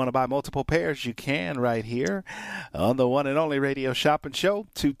 And if you want to buy multiple pairs, you can right here on the one and only Radio Shopping Show,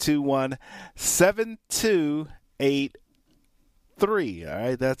 221-7283. All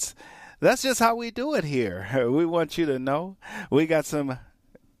right, that's just how we do it here. We want you to know we got some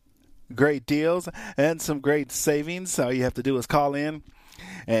great deals and some great savings. All you have to do is call in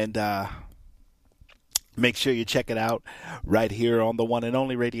and make sure you check it out right here on the one and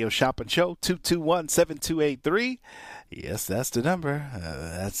only Radio Shopping Show, 221-7283. Yes, that's the number.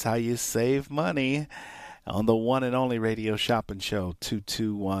 That's how you save money on the one and only Radio Shopping Show,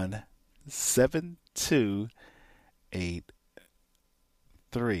 221-7283.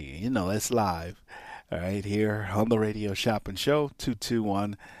 You know, it's live. All right, here on the Radio Shopping Show,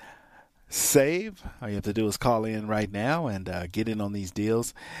 221-SAVE. All you have to do is call in right now and get in on these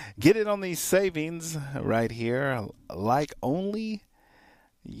deals. Get in on these savings right here, like only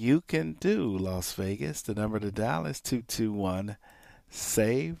you can do, Las Vegas. The number to dial is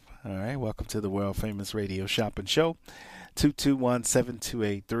 221-SAVE. All right, welcome to the world-famous Radio Shopping Show,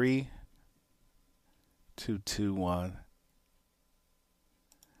 221-7283,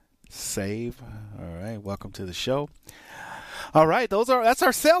 221-SAVE. All right, welcome to the show. All right, that's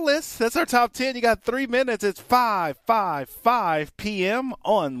our sale list. That's our top 10. You got 3 minutes. It's 5 p.m.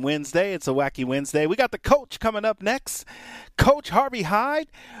 on Wednesday. It's a wacky Wednesday. We got the coach coming up next. Coach Harvey Hyde.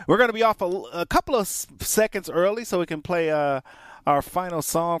 We're going to be off a couple of seconds early so we can play our final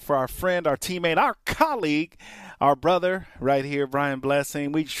song for our friend, our teammate, our colleague, our brother right here, Brian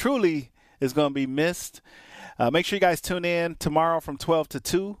Blessing. We truly is going to be missed. Make sure you guys tune in tomorrow from 12 to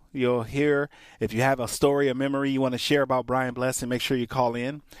 2. You'll hear if you have a story, a memory you want to share about Brian Blessing, make sure you call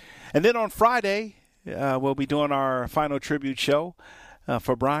in. And then on Friday, we'll be doing our final tribute show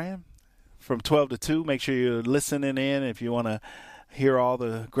for Brian from 12 to 2. Make sure you're listening in if you want to hear all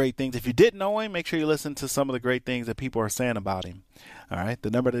the great things. If you didn't know him, make sure you listen to some of the great things that people are saying about him. All right,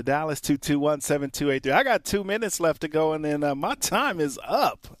 the number to dial is 221-7283. I got 2 minutes left to go, and then my time is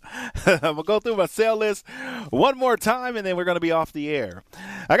up. I'm going to go through my sale list one more time, and then we're going to be off the air.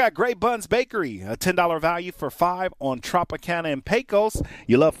 I got Great Buns Bakery, a $10 value for $5 on Tropicana and Pecos.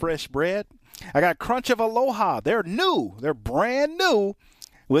 You love fresh bread. I got Crunch of Aloha. They're new. They're brand new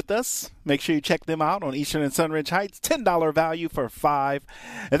with us. Make sure you check them out on Eastern and Sunridge Heights. $10 value for $5.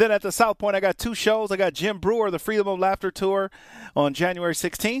 And then at the South Point, I got 2 shows. I got Jim Brewer, the Freedom of Laughter Tour on January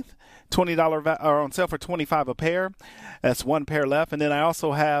 16th. $20 on sale for $25 a pair. That's 1 pair left. And then I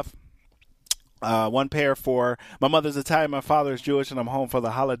also have 1 pair for my mother's Italian, my father's Jewish, and I'm home for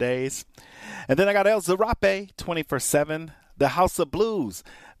the holidays. And then I got El Zirape, 20 for $7. The House of Blues,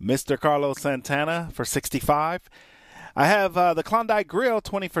 Mr. Carlos Santana for $65. I have the Klondike Grill,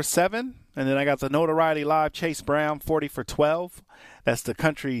 20 for $7. And then I got the Notoriety Live Chase Brown, 40 for $12. That's the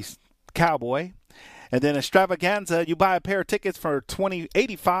country cowboy. And then Extravaganza, you buy a pair of tickets for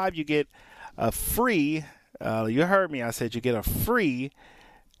 $85. You get a free, you heard me, I said you get a free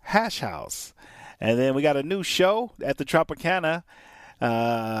Hash House. And then we got a new show at the Tropicana,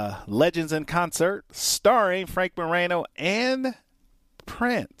 Legends in Concert, starring Frank Moreno and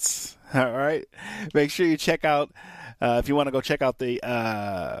Prince. All right. Make sure you check out, if you want to go check out the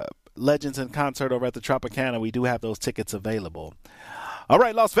Legends in concert over at the Tropicana, we do have those tickets available. All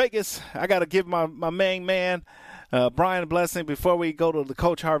right, Las Vegas, I got to give my main man, Brian, a blessing. Before we go to the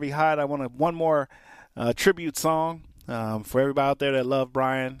Coach Harvey Hyde, I want one more tribute song for everybody out there that love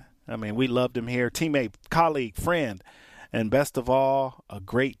Brian. I mean, we loved him here. Teammate, colleague, friend, and best of all, a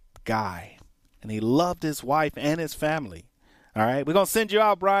great guy. And he loved his wife and his family. All right, we're going to send you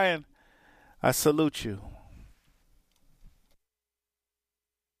out, Brian. I salute you.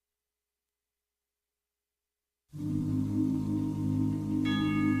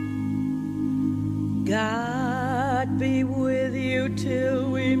 God be with you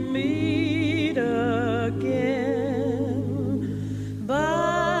till we meet again.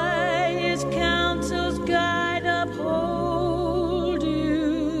 By his counsel's guide uphold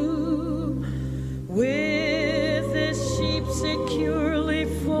you. With his sheep securely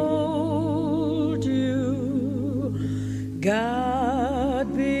fold you. God